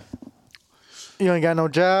 You ain't got no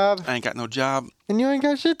job, I ain't got no job. and you ain't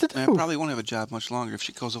got shit to do. And I probably won't have a job much longer if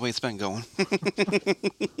she goes away. It's been going.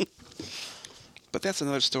 But that's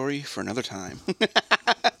another story for another time.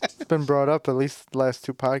 It's been brought up at least the last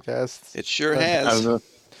 2 podcasts. It sure I was has. gonna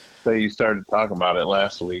say you started talking about it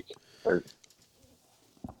last week.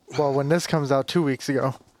 Well, when this comes out 2 weeks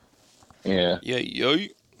ago. Yeah. Yeah.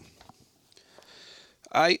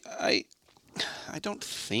 I don't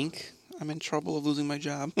think I'm in trouble of losing my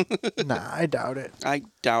job. Nah, I doubt it. I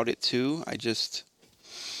doubt it too. I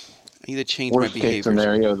need to change Worst my case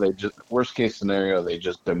behavior. scenario, they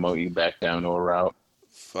just demote you back down to a route.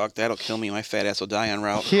 Fuck, that'll kill me. My fat ass will die en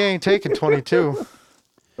route. He ain't taking 22.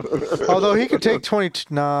 Although he could take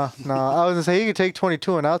 22. Nah. I was gonna say he could take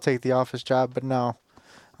 22, and I'll take the office job. But no,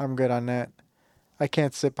 I'm good on that. I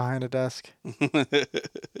can't sit behind a desk.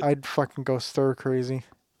 I'd fucking go stir crazy.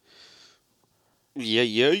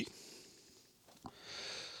 Yeah.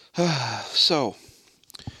 So,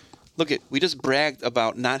 look we just bragged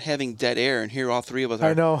about not having dead air, and here all three of us are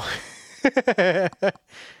I know.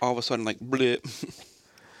 all of a sudden like blip.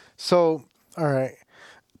 So, all right.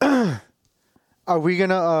 Are we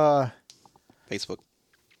gonna Facebook.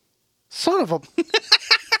 son of a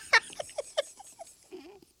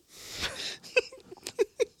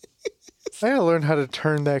I gotta learn how to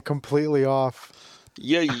turn that completely off.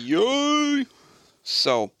 Yeah.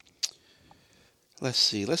 So, let's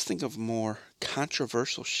see. Let's think of more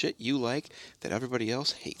controversial shit you like that everybody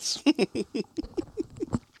else hates. You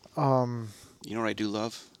know what I do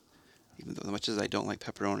love? Even though as much as I don't like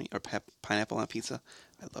pepperoni or pineapple on pizza,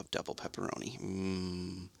 I love double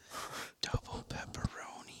pepperoni. Double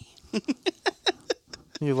pepperoni.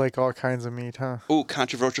 You like all kinds of meat, huh? Ooh,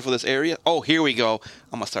 controversial for this area. Oh, here we go.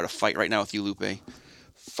 I'm gonna start a fight right now with you, Lupe.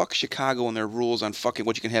 Fuck Chicago and their rules on fucking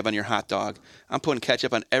what you can have on your hot dog. I'm putting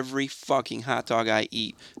ketchup on every fucking hot dog I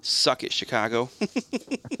eat. Suck it, Chicago.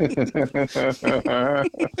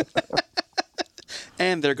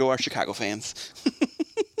 And there go our Chicago fans.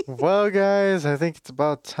 Well, guys, I think it's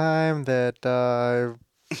about time that I'm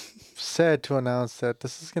sad to announce that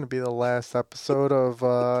this is going to be the last episode of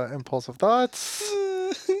Impulsive Thoughts.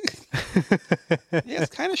 Yeah,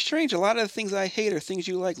 it's kind of strange. A lot of the things I hate are things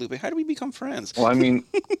you like, Lupe. How do we become friends? Well, I mean,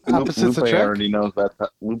 Opposites Lupe attract? already knows that.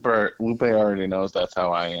 Lupe already knows that's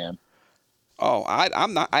how I am. Oh,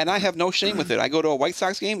 I'm not, and I have no shame with it. I go to a White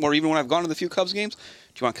Sox game, or even when I've gone to the few Cubs games. Do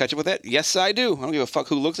you want ketchup with that? Yes, I do. I don't give a fuck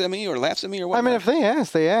who looks at me or laughs at me or what. I mean, if they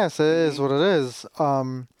ask, they ask. It is what it is.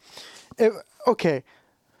 Okay.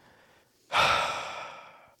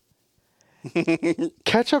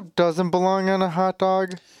 Ketchup doesn't belong on a hot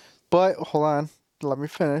dog, but hold on, let me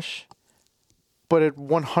finish. But it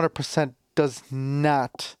 100% does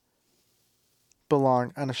not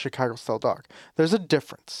belong on a Chicago style dog. There's a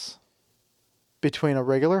difference between a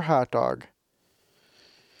regular hot dog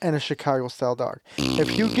and a Chicago style dog.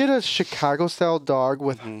 If you get a Chicago style dog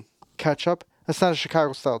with ketchup, that's not a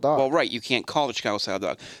Chicago style dog. Well, right, you can't call it a Chicago style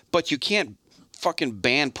dog, but you can't fucking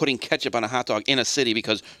ban putting ketchup on a hot dog in a city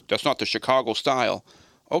because that's not the Chicago style.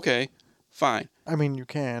 Okay, fine. I mean, you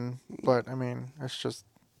can, but I mean, it's just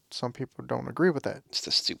some people don't agree with that. It's the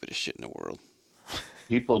stupidest shit in the world.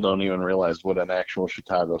 People don't even realize what an actual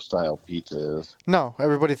Chicago style pizza is. No,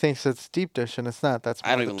 everybody thinks it's deep dish, and it's not. That's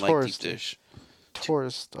I more don't the even like deep tourist, dish.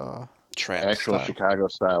 tourist Trap. Actual style. Chicago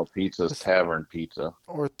style pizza is tavern pizza.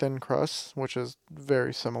 or thin crust, which is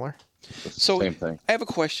very similar. It's So the same thing. I have a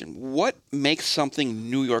question. What makes something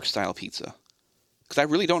New York style pizza? Because I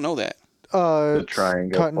really don't know that. The It's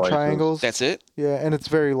triangle cut in slices. triangles. That's it? Yeah, and it's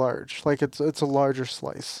very large. Like it's a larger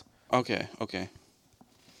slice. Okay.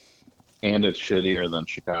 And it's shittier than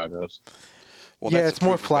Chicago's. Well, Yeah, that's it's a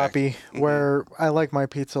more proven fact. floppy. Where I like my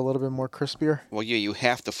pizza a little bit more crispier. Well, yeah, you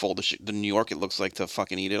have to fold the New York, it looks like, to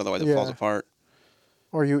fucking eat it. Otherwise, it Yeah. falls apart.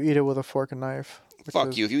 Or you eat it with a fork and knife. which Fuck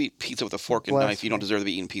is- you. If you eat pizza with a fork and knife, you don't blasphemy. deserve to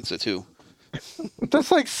be eating pizza, too.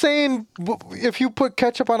 That's like saying if you put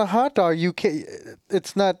ketchup on a hot dog, you can't.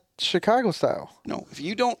 It's not Chicago style. No.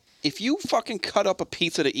 If you fucking cut up a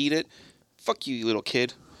pizza to eat it, fuck you, you little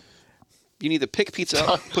kid. You need to pick pizza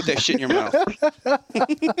up, put that shit in your mouth.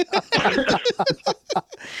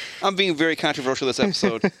 I'm being very controversial this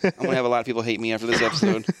episode. I'm going to have a lot of people hate me after this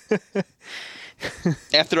episode.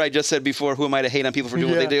 After I just said before, who am I to hate on people for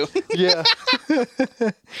doing what they do? Yeah.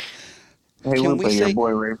 Hey, Can we Lupe, your say- boy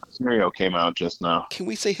Ray Mysterio came out just now. Can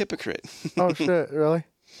we say hypocrite? Oh shit! Really?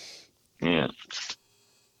 Yeah.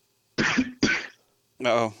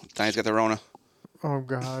 Uh-oh. Donnie's got the Rona. Oh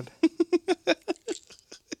god.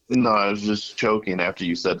 No, I was just choking after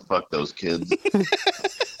you said "fuck those kids."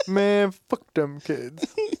 Man, fuck them kids.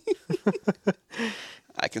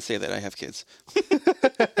 I can say that I have kids.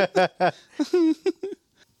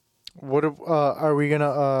 What are we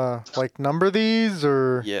gonna like number these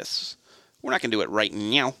or? Yes. We're not going to do it right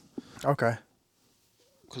now. Okay.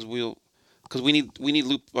 Because we need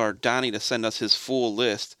Luke or Donnie to send us his full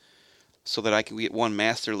list so that I can get one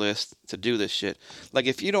master list to do this shit. Like,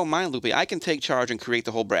 if you don't mind, Lupe, I can take charge and create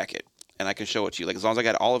the whole bracket, and I can show it to you. Like, as long as I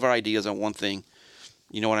got all of our ideas on one thing.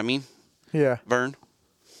 You know what I mean? Yeah. Vern?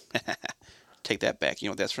 Take that back. You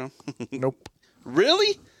know what that's from? Nope.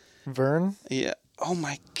 Really? Vern, Yeah. Oh,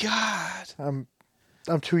 my God.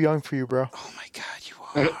 I'm too young for you, bro. Oh, my God, you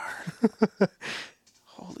are.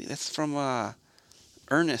 Holy, that's from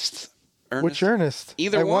Ernest. Which Ernest?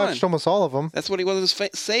 Either I one. watched almost all of them. That's what he was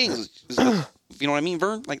saying. You know what I mean,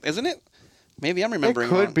 Vern? Like, isn't it? Maybe I'm It remembering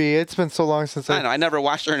could wrong. be. It's been so long since I know. I never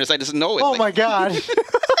watched Ernest. I just know it. Oh like, my god.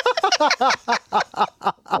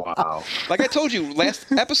 Wow. Like I told you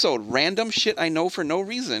last episode, random shit I know for no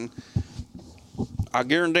reason. I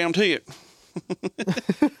guarantee it.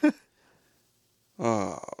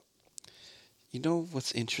 Oh, you know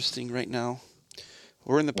what's interesting right now?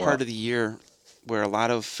 We're in the part What? of the year where a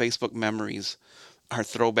lot of Facebook memories are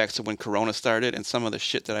throwbacks to when Corona started, and some of the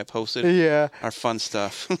shit that I posted Yeah. are fun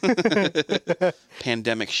stuff.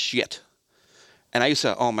 Pandemic shit. And I used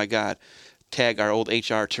to, oh my God, tag our old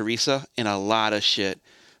HR Teresa in a lot of shit.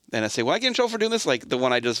 And I say, well, I get in trouble for doing this, like the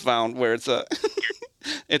one I just found where it's a,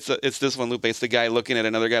 it's this one, Lupe. It's the guy looking at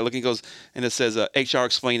another guy looking, goes, and it says, HR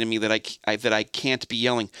explained to me that I can't be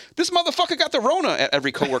yelling, this motherfucker got the Rona at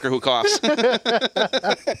every coworker who coughs.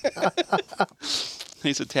 He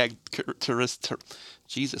used to tag Teresa.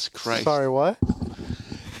 Jesus Christ. Sorry, what?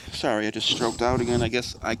 Sorry, I just stroked out again. I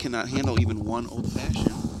guess I cannot handle even one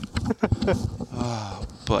old-fashioned.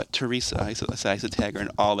 But Teresa, I said tag her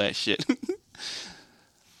and all that shit.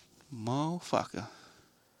 Motherfucker.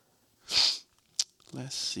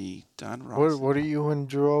 Let's see. Don Ross. What do you and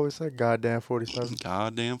Drew always say? Goddamn 47.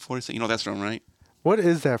 Goddamn 47. You know what that's from, right? What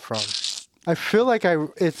is that from? I feel like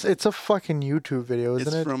it's a fucking YouTube video,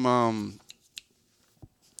 isn't it?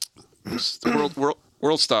 It's from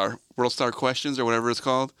World Star Questions or whatever it's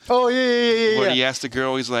called. Oh yeah. Where he asked the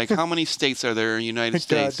girl, he's like, "How many states are there in the United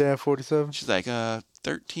States?" Goddamn 47. She's like,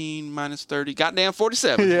 13 minus 30, goddamn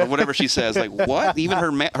 47, or whatever she says. Like, what? Even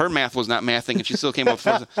her math was not mathing, and she still came up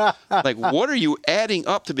with 47. Like, what are you adding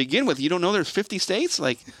up to begin with? You don't know there's 50 states?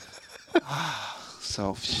 Like,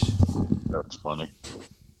 so. That's funny.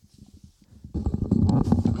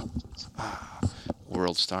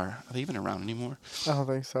 World Star. Are they even around anymore? I don't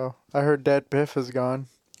think so. I heard that Biff is gone.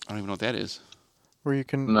 I don't even know what that is. Where you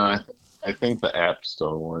can. No, I think the app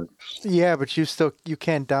still works. Yeah, but you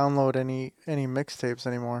can't download any mixtapes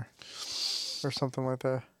anymore, or something like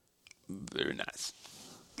that. Very nice.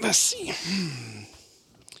 Let's see.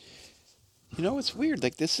 You know, it's weird.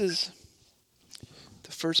 Like, this is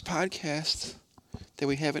the first podcast that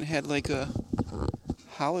we haven't had like a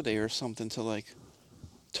holiday or something to like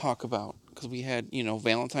talk about, because we had, you know,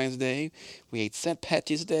 Valentine's Day, we ate St.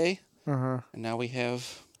 Patty's Day, and now we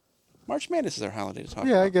have March Madness is our holiday to talk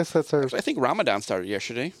about. Yeah, I guess that's our. Actually, I think Ramadan started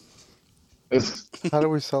yesterday. How do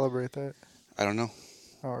we celebrate that? I don't know.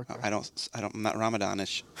 Oh, okay. I'm not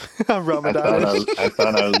Ramadanish. Ramadanish. I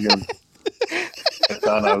thought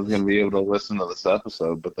I was gonna be able to listen to this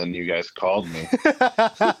episode, but then you guys called me.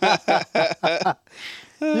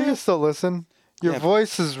 You can still listen. Your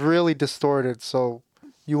voice is really distorted, so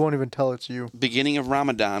you won't even tell it's you. Beginning of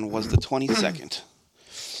Ramadan was the 22nd.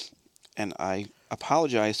 And I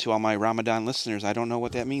apologize to all my Ramadan listeners. I don't know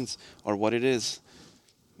what that means or what it is.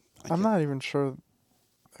 I'm not even sure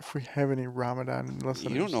if we have any Ramadan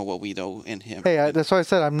listeners. You don't know what we know in him. Hey, that's why I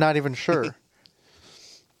said I'm not even sure.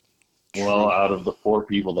 Well, out of the 4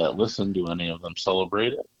 people that listen, do any of them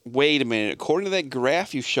celebrate it? Wait a minute. According to that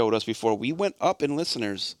graph you showed us before, we went up in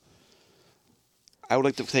listeners. I would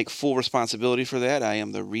like to take full responsibility for that. I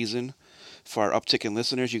am the reason for our uptick in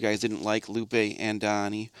listeners. You guys didn't like Lupe and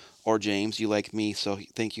Donnie or James. You like me, so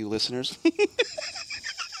thank you, listeners.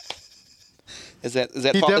 Is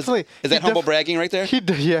that humble bragging right there?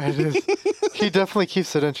 Yeah, it is. He definitely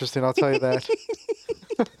keeps it interesting, I'll tell you that.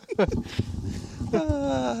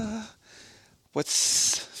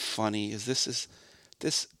 What's funny is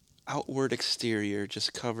this outward exterior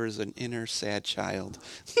just covers an inner sad child.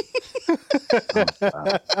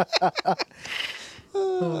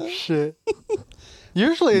 Oh shit.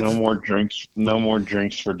 Usually it's no more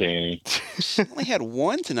drinks for Danny. I only had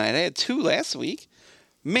 1 tonight. I had 2 last week.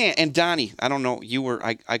 Man, and Donnie, I don't know,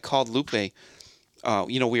 I called Lupe. We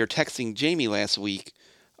were texting Jamie last week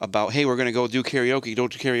about, hey, we're going to go do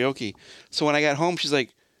karaoke. So when I got home, she's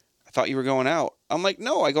like, I thought you were going out. I'm like,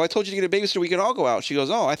 no. I told you to get a babysitter. We can all go out. She goes,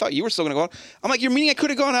 oh, I thought you were still going to go out. I'm like, you're meaning I could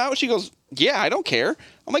have gone out? She goes, yeah, I don't care.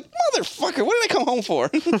 I'm like, motherfucker, what did I come home for?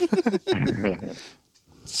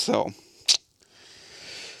 So.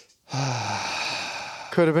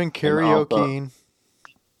 could have been karaoke.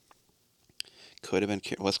 Could have been.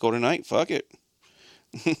 Let's go tonight. Fuck it.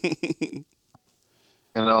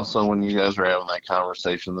 And also, when you guys were having that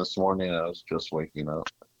conversation this morning, I was just waking up.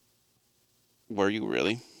 Were you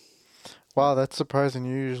really? Wow, that's surprising.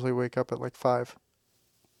 You usually wake up at like 5.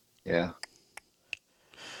 Yeah.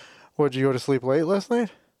 Did you go to sleep late last night?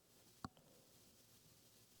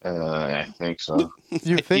 I think so.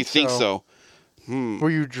 You think so? Were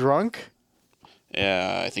you drunk?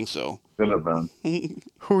 Yeah, I think so. Could have been.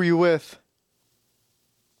 Who were you with?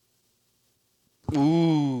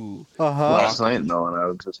 Ooh. Last night, no, and I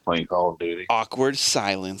was just playing Call of Duty. Awkward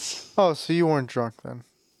silence. Oh, so you weren't drunk then?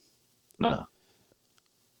 No.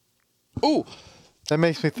 Ooh. That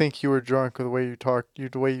makes me think you were drunk with the way you talked,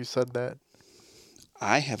 the way you said that.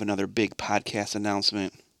 I have another big podcast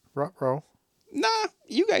announcement. Ruh-roh. Nah,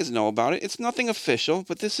 you guys know about it. It's nothing official,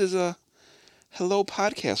 but this is a hello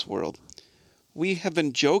podcast world. We have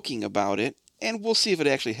been joking about it, and we'll see if it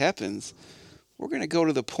actually happens. We're going to go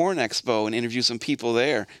to the Porn Expo and interview some people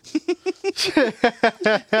there.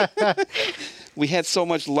 We had so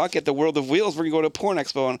much luck at the World of Wheels, we're going to go to Porn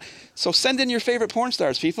Expo. And so send in your favorite porn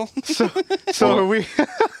stars, people. So are we...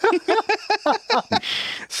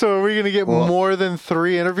 So are we going to get more than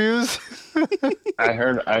 3 interviews? I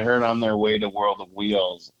heard on their way to World of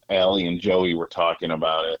Wheels, Allie and Joey were talking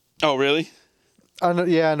about it. Oh, really? On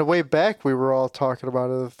the way back, we were all talking about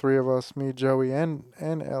it, the 3 of us, me, Joey, and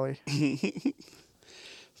Ellie.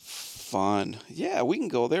 fun. Yeah, we can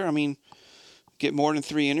go there. I mean, get more than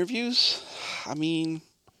 3 interviews. I mean,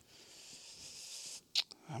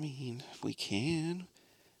 if we can.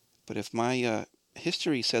 But if my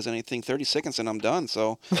history says anything, 30 seconds and I'm done.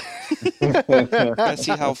 So gotta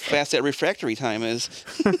see how fast that refractory time is.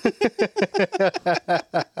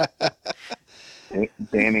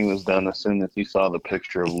 Danny was done as soon as he saw the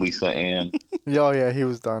picture of Lisa Ann. Oh yeah, he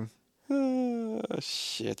was done.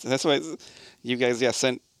 Shit. That's why you guys,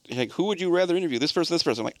 sent, like, who would you rather interview? This person, this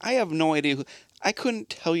person. I'm like, I have no idea who. I couldn't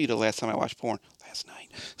tell you the last time I watched porn. Last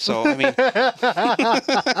night. So, I mean.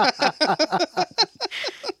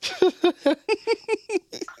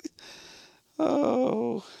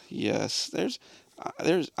 Oh, yes. There's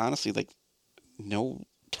honestly, like, no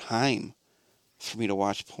time for me to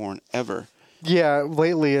watch porn ever. Yeah,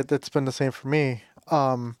 lately it's been the same for me.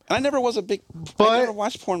 And I never was a big. I never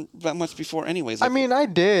watched porn that much before, anyways. Like, I mean, I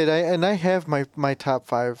did. I have my top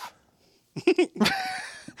 5.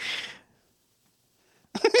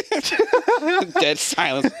 Dead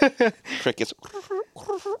silence. Crickets.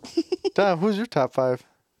 Dom, who's your top 5?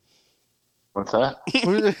 What's that?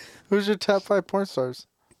 Who's your top 5 porn stars?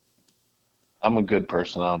 I'm a good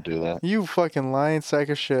person. I'll do that. You fucking lying sack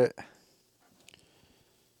of shit.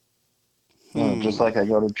 Just like I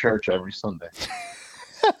go to church every Sunday.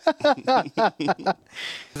 Does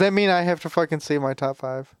that mean I have to fucking say my top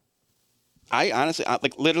 5? I honestly,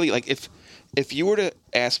 like, literally, like, if you were to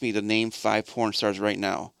ask me to name 5 porn stars right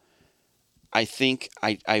now, I think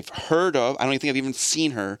I've heard of. I don't even think I've even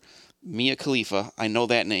seen her. Mia Khalifa. I know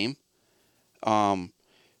that name.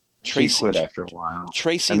 She quit after a while.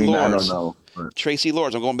 Tracy I mean, Lords. I don't know. But... Tracy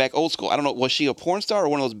Lords. I'm going back old school. I don't know. Was she a porn star or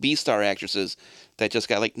one of those B-star actresses that just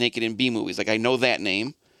got, like, naked in B movies? Like, I know that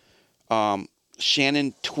name.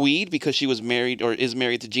 Shannon Tweed, because she was married or is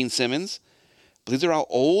married to Gene Simmons. But these are all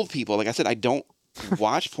old people. Like I said, I don't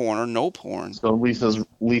watch porn or know porn. So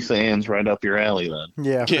Lisa Ann's right up your alley then.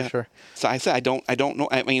 Yeah, for sure. So I said I don't know.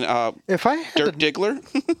 I mean, if I had Dirk Diggler.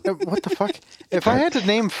 What the fuck? If I had to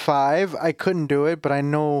name 5, I couldn't do it. But I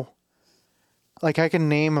know, like, I can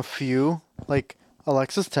name a few. Like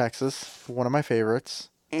Alexis Texas, one of my favorites.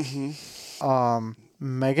 Mm-hmm.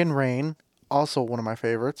 Megan Rain, also one of my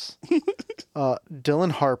favorites.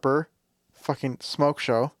 Dylan Harper, fucking smoke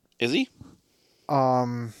show. Is he?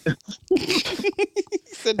 And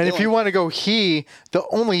if you want to go the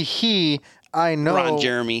only he I know. Ron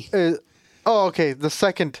Jeremy. Okay. The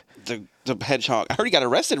second. The hedgehog. I heard he got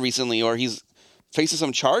arrested recently, or he's facing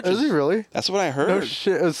some charges. Is he really? That's what I heard. No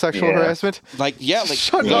shit. Sexual harassment? Like, yeah,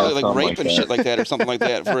 like, like rape and shit like that, or something like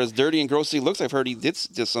that. For as dirty and gross as he looks, I've heard he did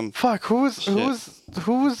just some. Fuck. Who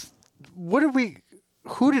was? What did we?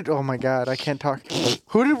 Who did? Oh my god, I can't talk.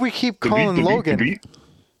 Who did we keep calling Logan?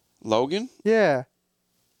 Logan? Yeah.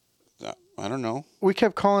 I don't know. We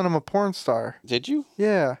kept calling him a porn star. Did you?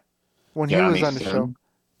 Yeah. When he was on the show.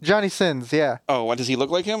 Johnny Sins, yeah. Oh, what, does he look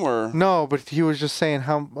like him, or? No, but he was just saying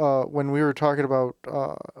how when we were talking about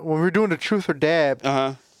when we were doing the truth or dab.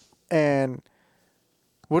 And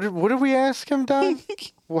what did we ask him, Don?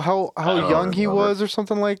 Well, how young he was or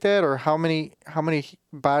something like that, or how many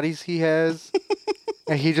bodies he has.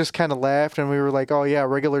 And he just kind of laughed, and we were like, "Oh yeah,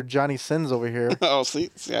 regular Johnny Sins over here." Oh, see,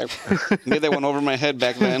 I made that one over my head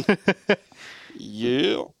back then.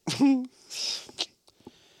 Yeah,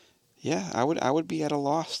 yeah. I would be at a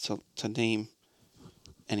loss to name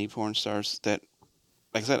any porn stars that,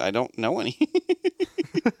 like I said, I don't know any.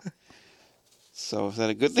 So is that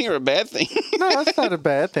a good thing or a bad thing? No, that's not a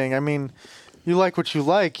bad thing. I mean, you like what you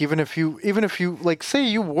like, even if you like, say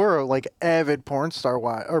you were like avid porn star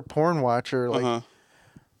or porn watcher, like.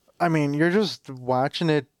 I mean, you're just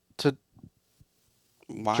watching it to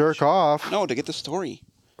jerk off. No, to get the story.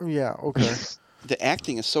 Yeah, okay. The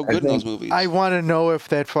acting is so good in those movies. I want to know if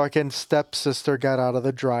that fucking stepsister got out of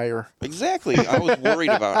the dryer. Exactly. I was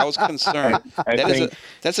worried about it. I was concerned.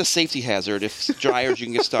 That's a safety hazard if dryers you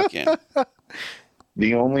can get stuck in.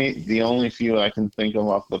 The only few I can think of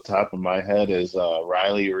off the top of my head is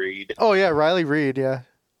Riley Reid. Oh, yeah, Riley Reid, yeah.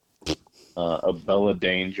 Bella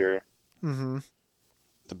Danger. Mm-hmm.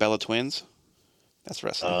 The Bella Twins? That's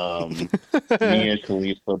wrestling. Mia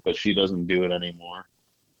Khalifa, but she doesn't do it anymore.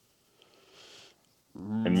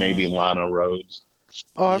 And maybe Lana Rhodes.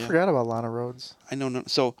 Oh, I forgot about Lana Rhodes. I know. No,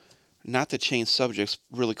 so, not to change subjects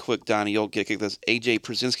really quick, Donnie, you'll get this. A.J.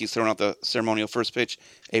 Przinsky's throwing out the ceremonial first pitch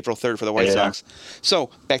April 3rd for the White Sox.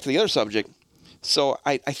 So, back to the other subject. So,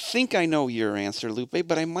 I think I know your answer, Lupe,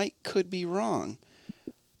 but I could be wrong.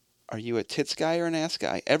 Are you a tits guy or an ass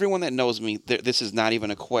guy? Everyone that knows me, this is not even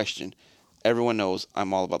a question. Everyone knows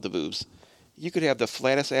I'm all about the boobs. You could have the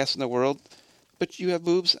flattest ass in the world, but you have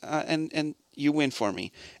boobs, and you win for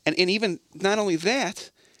me. And even not only that,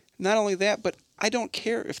 but I don't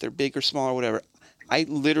care if they're big or small or whatever. I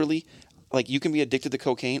literally, like, you can be addicted to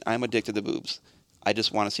cocaine. I'm addicted to boobs. I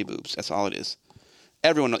just want to see boobs. That's all it is.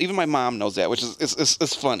 Everyone knows. Even my mom knows that, which is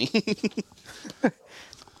it's funny.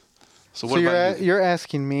 So what about you? You're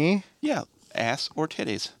asking me? Yeah, ass or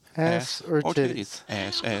titties. Ass or titties.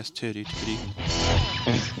 Ass, titty.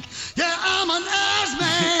 Yeah, I'm an ass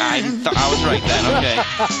man. I was right then. Okay.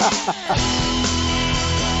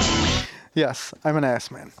 Yes, I'm an ass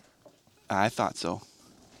man. I thought so.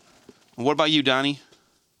 What about you, Donnie?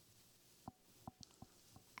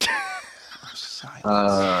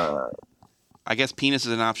 Silence. I guess penis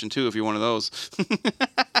is an option too if you're one of those.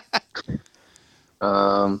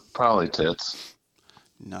 Probably tits.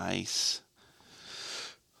 Nice.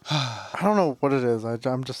 I don't know what it is.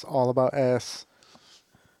 I'm just all about ass.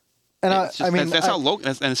 And I mean, that's how Logan.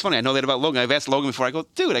 And it's funny. I know that about Logan. I've asked Logan before. I go,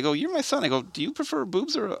 dude. I go, you're my son. I go, do you prefer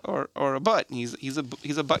boobs or a butt? And he's a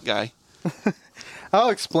butt guy. I'll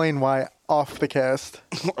explain why off the cast.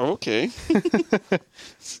 Okay.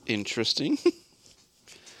 It's interesting.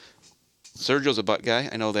 Sergio's a butt guy.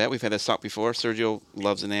 I know that. We've had this talk before. Sergio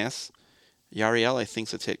loves an ass. Yariel, I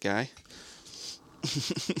think's a tit guy.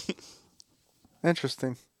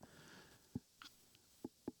 Interesting.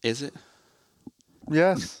 Is it?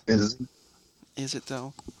 Yes. Is it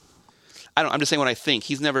though? I'm just saying what I think.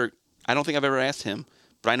 I don't think I've ever asked him,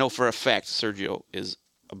 but I know for a fact Sergio is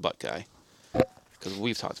a butt guy because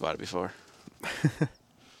we've talked about it before.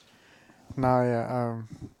 No,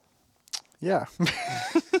 yeah.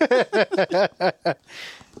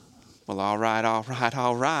 Well, all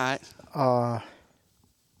right.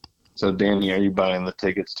 So, Danny, are you buying the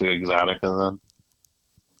tickets to Exotica then?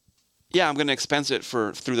 Yeah, I'm going to expense it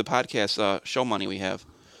through the podcast show money we have.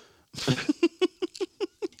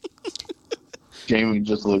 Jamie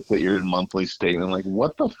just looked at your monthly statement like,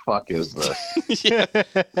 what the fuck is this? Yeah.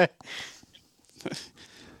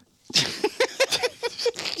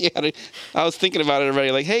 Yeah, I was thinking about it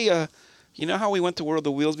already. Like, hey, you know how we went to World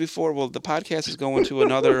of Wheels before? Well, the podcast is going to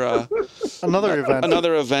another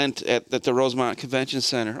event at the Rosemont Convention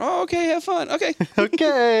Center. Oh, okay, have fun. Okay.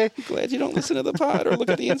 Okay. Glad you don't listen to the pod or look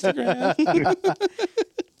at the Instagram.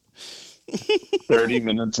 30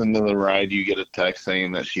 minutes into the ride, you get a text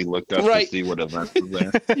saying that she looked up to see what event was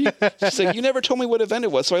there. She's like, you never told me what event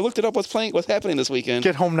it was, so I looked it up. What's happening this weekend?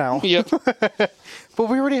 Get home now. Yep. But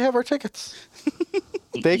we already have our tickets.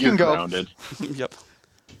 They can go. Grounded. Yep.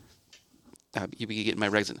 You can get my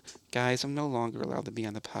regs in. Guys, I'm no longer allowed to be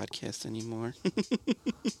on the podcast anymore.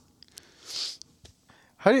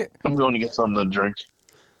 How do you? I'm going to get something to drink.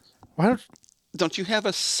 Why don't you have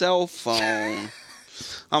a cell phone?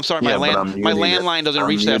 I'm sorry, Yeah, my but landline doesn't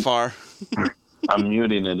reach that far. I'm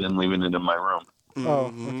muting it and leaving it in my room.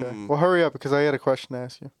 Oh, okay. Well, hurry up because I had a question to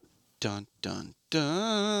ask you. Dun dun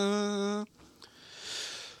dun.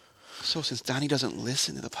 So since Donnie doesn't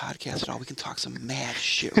listen to the podcast at all, we can talk some mad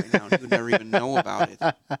shit right now, and he would never even know about it.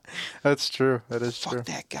 That's true. That is true. Fuck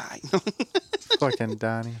that guy. Fucking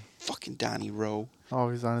Donnie. Fucking Donnie Rowe.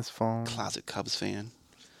 Always on his phone. Closet Cubs fan.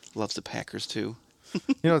 Loves the Packers too.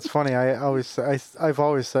 You know, it's funny. I've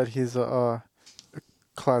always said he's a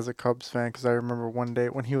closet Cubs fan because I remember one day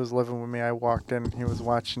when he was living with me, I walked in and he was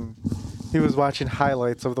watching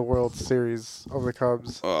highlights of the World Series of the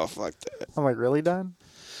Cubs. Oh, fuck that. I'm like, really, Don?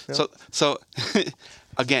 Yep. So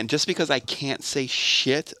again, just because I can't say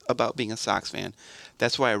shit about being a Sox fan,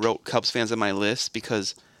 that's why I wrote Cubs fans on my list,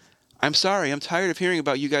 because I'm sorry, I'm tired of hearing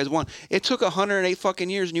about you guys won. It took 108 fucking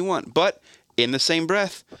years and you won. But in the same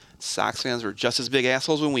breath, Sox fans were just as big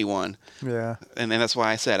assholes when we won. Yeah. And that's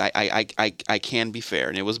why I said I can be fair,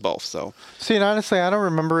 and it was both. So. See, and honestly, I don't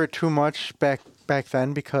remember it too much back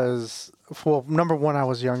then because, well, number one, I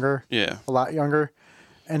was younger. Yeah. A lot younger.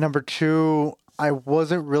 And number two, I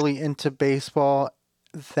wasn't really into baseball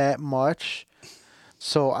that much.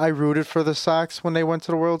 So I rooted for the Sox when they went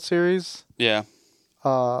to the World Series. Yeah.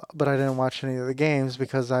 But I didn't watch any of the games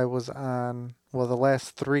because I was on, well, the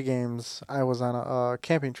last 3 games, I was on a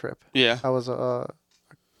camping trip. Yeah. I was a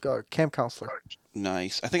camp counselor.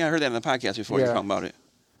 Nice. I think I heard that in the podcast before you talking about it.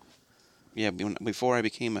 Yeah, before I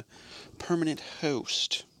became a permanent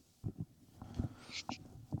host.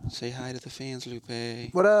 Say hi to the fans,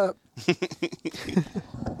 Lupe. What up?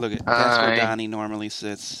 Look, that's where Donnie normally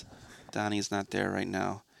sits. Donnie's not there right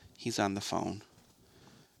now. He's on the phone.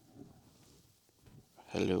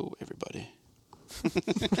 Hello, everybody.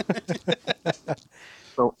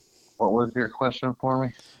 So, what was your question for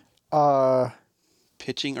me?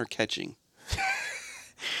 Pitching or catching?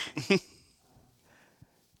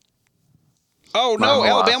 Oh, no,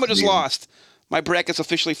 Alabama just lost. My bracket's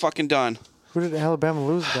officially fucking done. Who did Alabama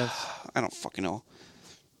lose against? I don't fucking know.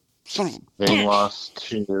 Son of a They bitch. lost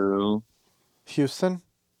to Houston?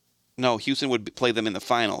 No, Houston would play them in the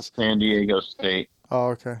finals. San Diego State. Oh,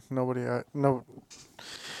 okay. Nobody. No.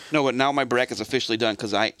 No, but now my bracket's officially done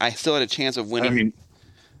because I still had a chance of winning. I mean,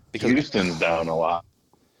 because Houston's down a lot.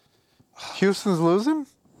 Houston's losing?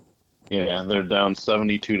 Yeah, they're down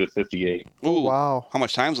 72 to 58. Ooh, Wow. how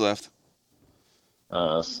much time's left?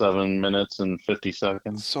 7 minutes and 50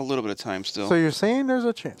 seconds. So a little bit of time still. So you're saying there's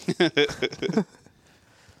a chance? But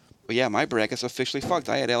yeah, my bracket's officially fucked.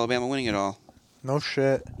 I had Alabama winning it all. No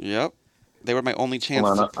shit. Yep. They were my only chance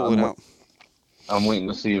Hold on, to pull it out. I'm waiting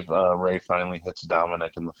to see if Ray finally hits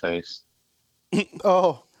Dominic in the face.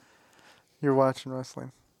 Oh, you're watching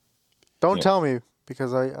wrestling. Don't Yeah. tell me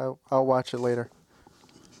because I'll watch it later.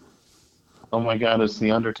 Oh my God, it's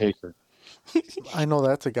The Undertaker. I know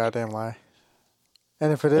that's a goddamn lie.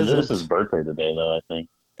 And if it It is, is his it's, birthday today, though, I think.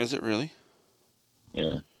 Is it really?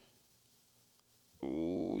 Yeah.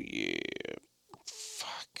 Oh, yeah.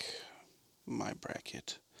 Fuck. My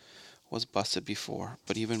bracket was busted before,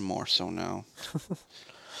 but even more so now.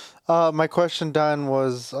 my question, Don,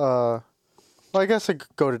 was well, I guess I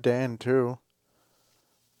could go to Dan too,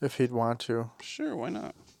 if he'd want to. Sure, why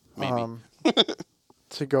not? Maybe.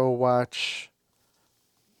 To go watch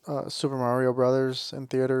Super Mario Brothers in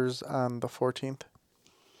theaters on the 14th.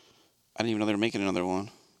 I didn't even know they were making another one.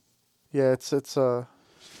 Yeah, it's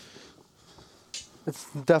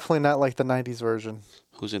definitely not like the 90s version.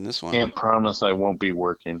 Who's in this one? Can't promise I won't be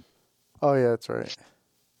working. Oh yeah, that's right.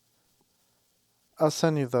 I'll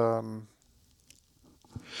send you the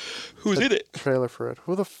Who's in it? trailer for it.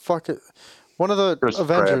 Who the fuck is one of the Chris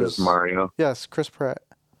Avengers? Pratt is Mario. Yes, Chris Pratt.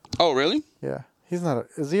 Oh, really? Yeah, he's not.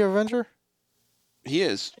 Is he an Avenger? He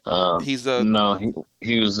is. Um, He's the... No,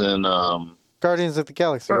 he was in Guardians of the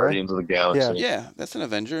Galaxy, right? Guardians of the Galaxy. Yeah, that's an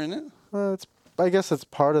Avenger, isn't it? It's. I guess it's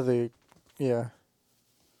part of the. Yeah.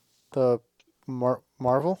 The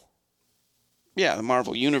Marvel. Yeah, the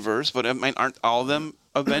Marvel Universe, but I mean, aren't all of them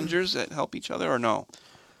Avengers that help each other, or no?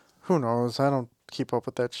 Who knows? I don't keep up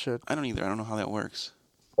with that shit. I don't either. I don't know how that works.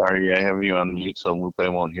 Sorry, I have you on mute so Lupe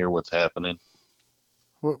won't hear what's happening.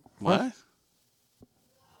 What?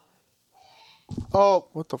 Oh,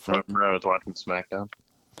 what the fuck? Remember I was watching SmackDown?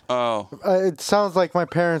 Oh. It sounds like my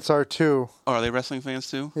parents are too. Oh, are they wrestling fans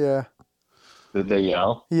too? Yeah. Did they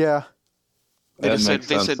yell? Yeah. They That just said, makes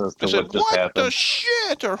they sense said, as they to said, what just what the happened.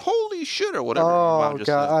 shit, or holy shit, or whatever. Oh Mom just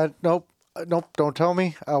god. said. Nope. Don't tell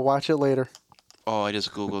me. I'll watch it later. Oh, I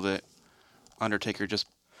just Googled it. Undertaker just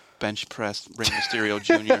bench pressed Rey Mysterio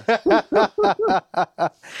Jr.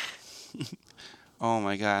 Oh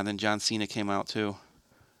my god, and then John Cena came out too.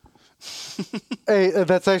 Hey,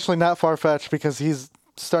 that's actually not far fetched because he's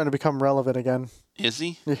starting to become relevant again. Is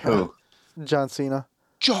he? Yeah. Who? John Cena.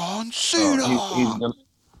 John Cena! Oh,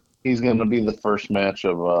 he's gonna be the first match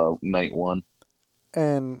of night one.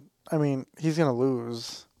 And I mean, he's gonna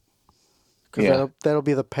lose. Because Yeah. that'll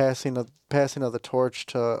be the passing of the torch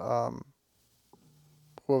to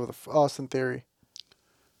whoever Austin Theory.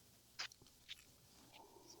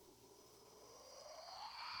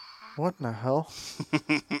 What in the hell?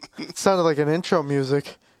 It sounded like an intro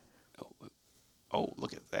music. Oh,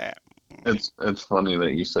 look at that. It's funny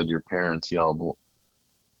that you said your parents yelled.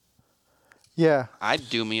 Yeah. I'd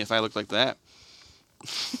do me if I looked like that.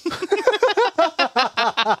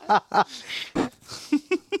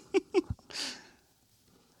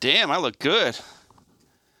 Damn, I look good.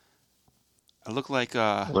 I look like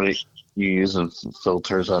What are you using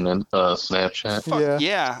filters on Snapchat? fuck Yeah.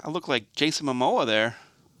 yeah, I look like Jason Momoa there.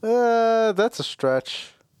 That's a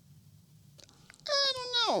stretch. I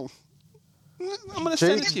don't know. I'm gonna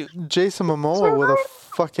send it to you. Jason Momoa with a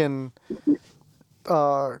fucking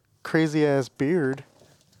crazy ass beard.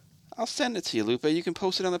 I'll send it to you, Lupe. You can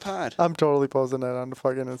post it on the pod. I'm totally posting that on the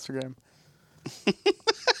fucking Instagram.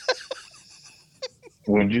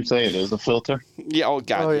 Would you say it is a filter? Yeah. Oh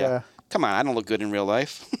God. Oh, yeah. yeah. Come on, I don't look good in real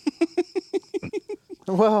life.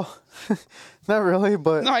 Well, not really,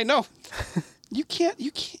 but No, I know. You can't.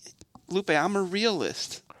 Lupe, I'm a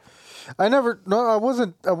realist. I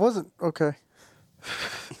wasn't okay.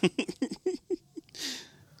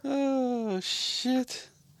 Oh shit.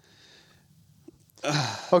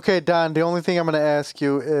 Okay, Don, the only thing I'm going to ask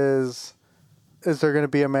you is there going to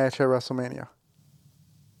be a match at WrestleMania?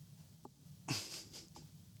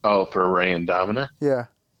 Oh, for Ray and Dominic? Yeah.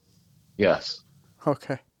 Yes.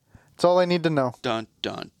 Okay. That's all I need to know. Dun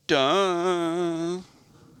dun dun.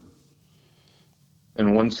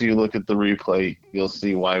 And once you look at the replay, you'll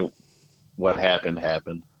see why what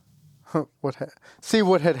happened. See,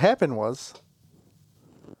 what had happened was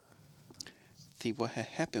See, what had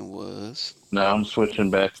happened was Now I'm switching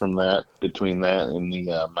back from that between that and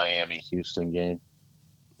the Miami-Houston game.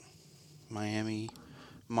 Miami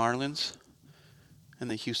Marlins and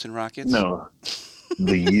the Houston Rockets. No,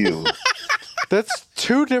 the U. That's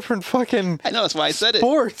two different fucking I know, that's why I said it.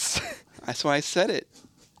 sports. That's why I said it.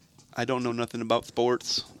 I don't know nothing about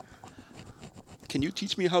sports. Can you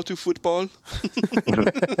teach me how to football?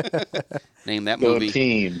 Name that Go movie.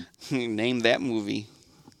 team. Name that movie.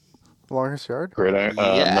 Longest yard? Gridiron.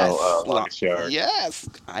 Yes. Longest yard. Yes.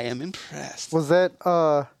 I am impressed. Was that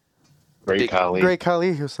Great Big- Khali. Great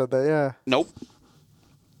Khali who said that? Yeah. Nope.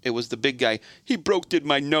 It was the big guy. He broke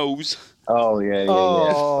my nose. Oh yeah.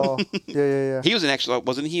 Oh, yeah. He was an actual,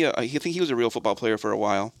 wasn't he? I think he was a real football player for a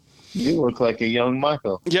while. You look like a young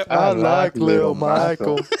Michael. Yep. I like Lil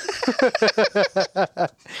Michael.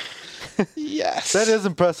 Yes. That is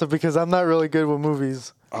impressive because I'm not really good with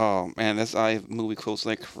movies. Oh man, I have movie quotes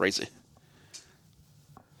like crazy.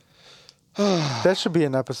 That should be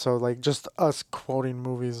an episode, like just us quoting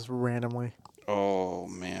movies randomly. Oh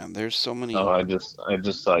man, there's so many. Oh, I just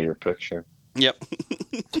saw your picture. Yep.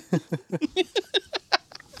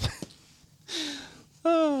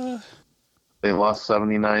 They lost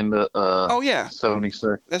 79 to Oh yeah,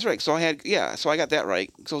 76. that's right. So I got that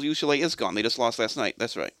right. So UCLA is gone. They just lost last night.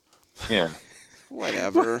 That's right. Yeah.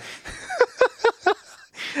 Whatever.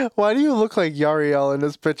 Why do you look like Yariel in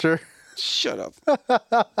this picture? Shut up.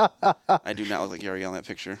 I do not look like Yariel in that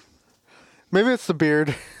picture. Maybe it's the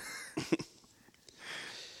beard.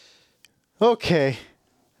 Okay.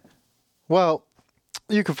 Well,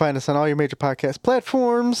 you can find us on all your major podcast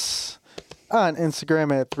platforms, on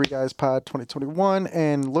Instagram at 3GuysPod2021,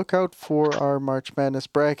 and look out for our March Madness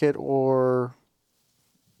bracket or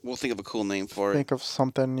We'll think of a cool name for it. think of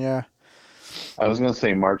something, yeah. I was gonna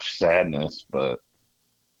say March Sadness, but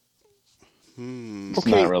it's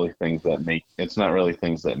Okay. not really things that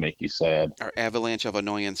make you sad. Our avalanche of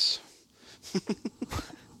annoyance.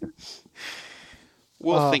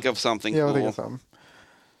 We'll think of something Yeah, cool. we'll think of something.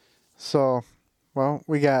 So, well,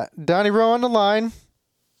 we got Donnie Rowe on the line,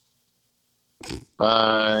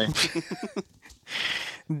 Bye.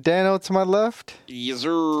 Dano to my left, Yes,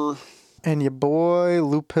 sir. and your boy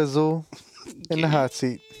Lou Pizzle in the hot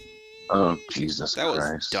seat. Oh Jesus That was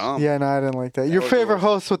Christ. dumb. Yeah, no, I didn't like that. Your was favorite awful.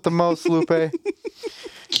 host with the most, Lupe.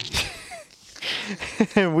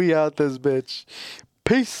 And we out this bitch.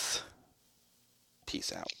 Peace.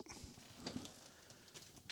 Peace out.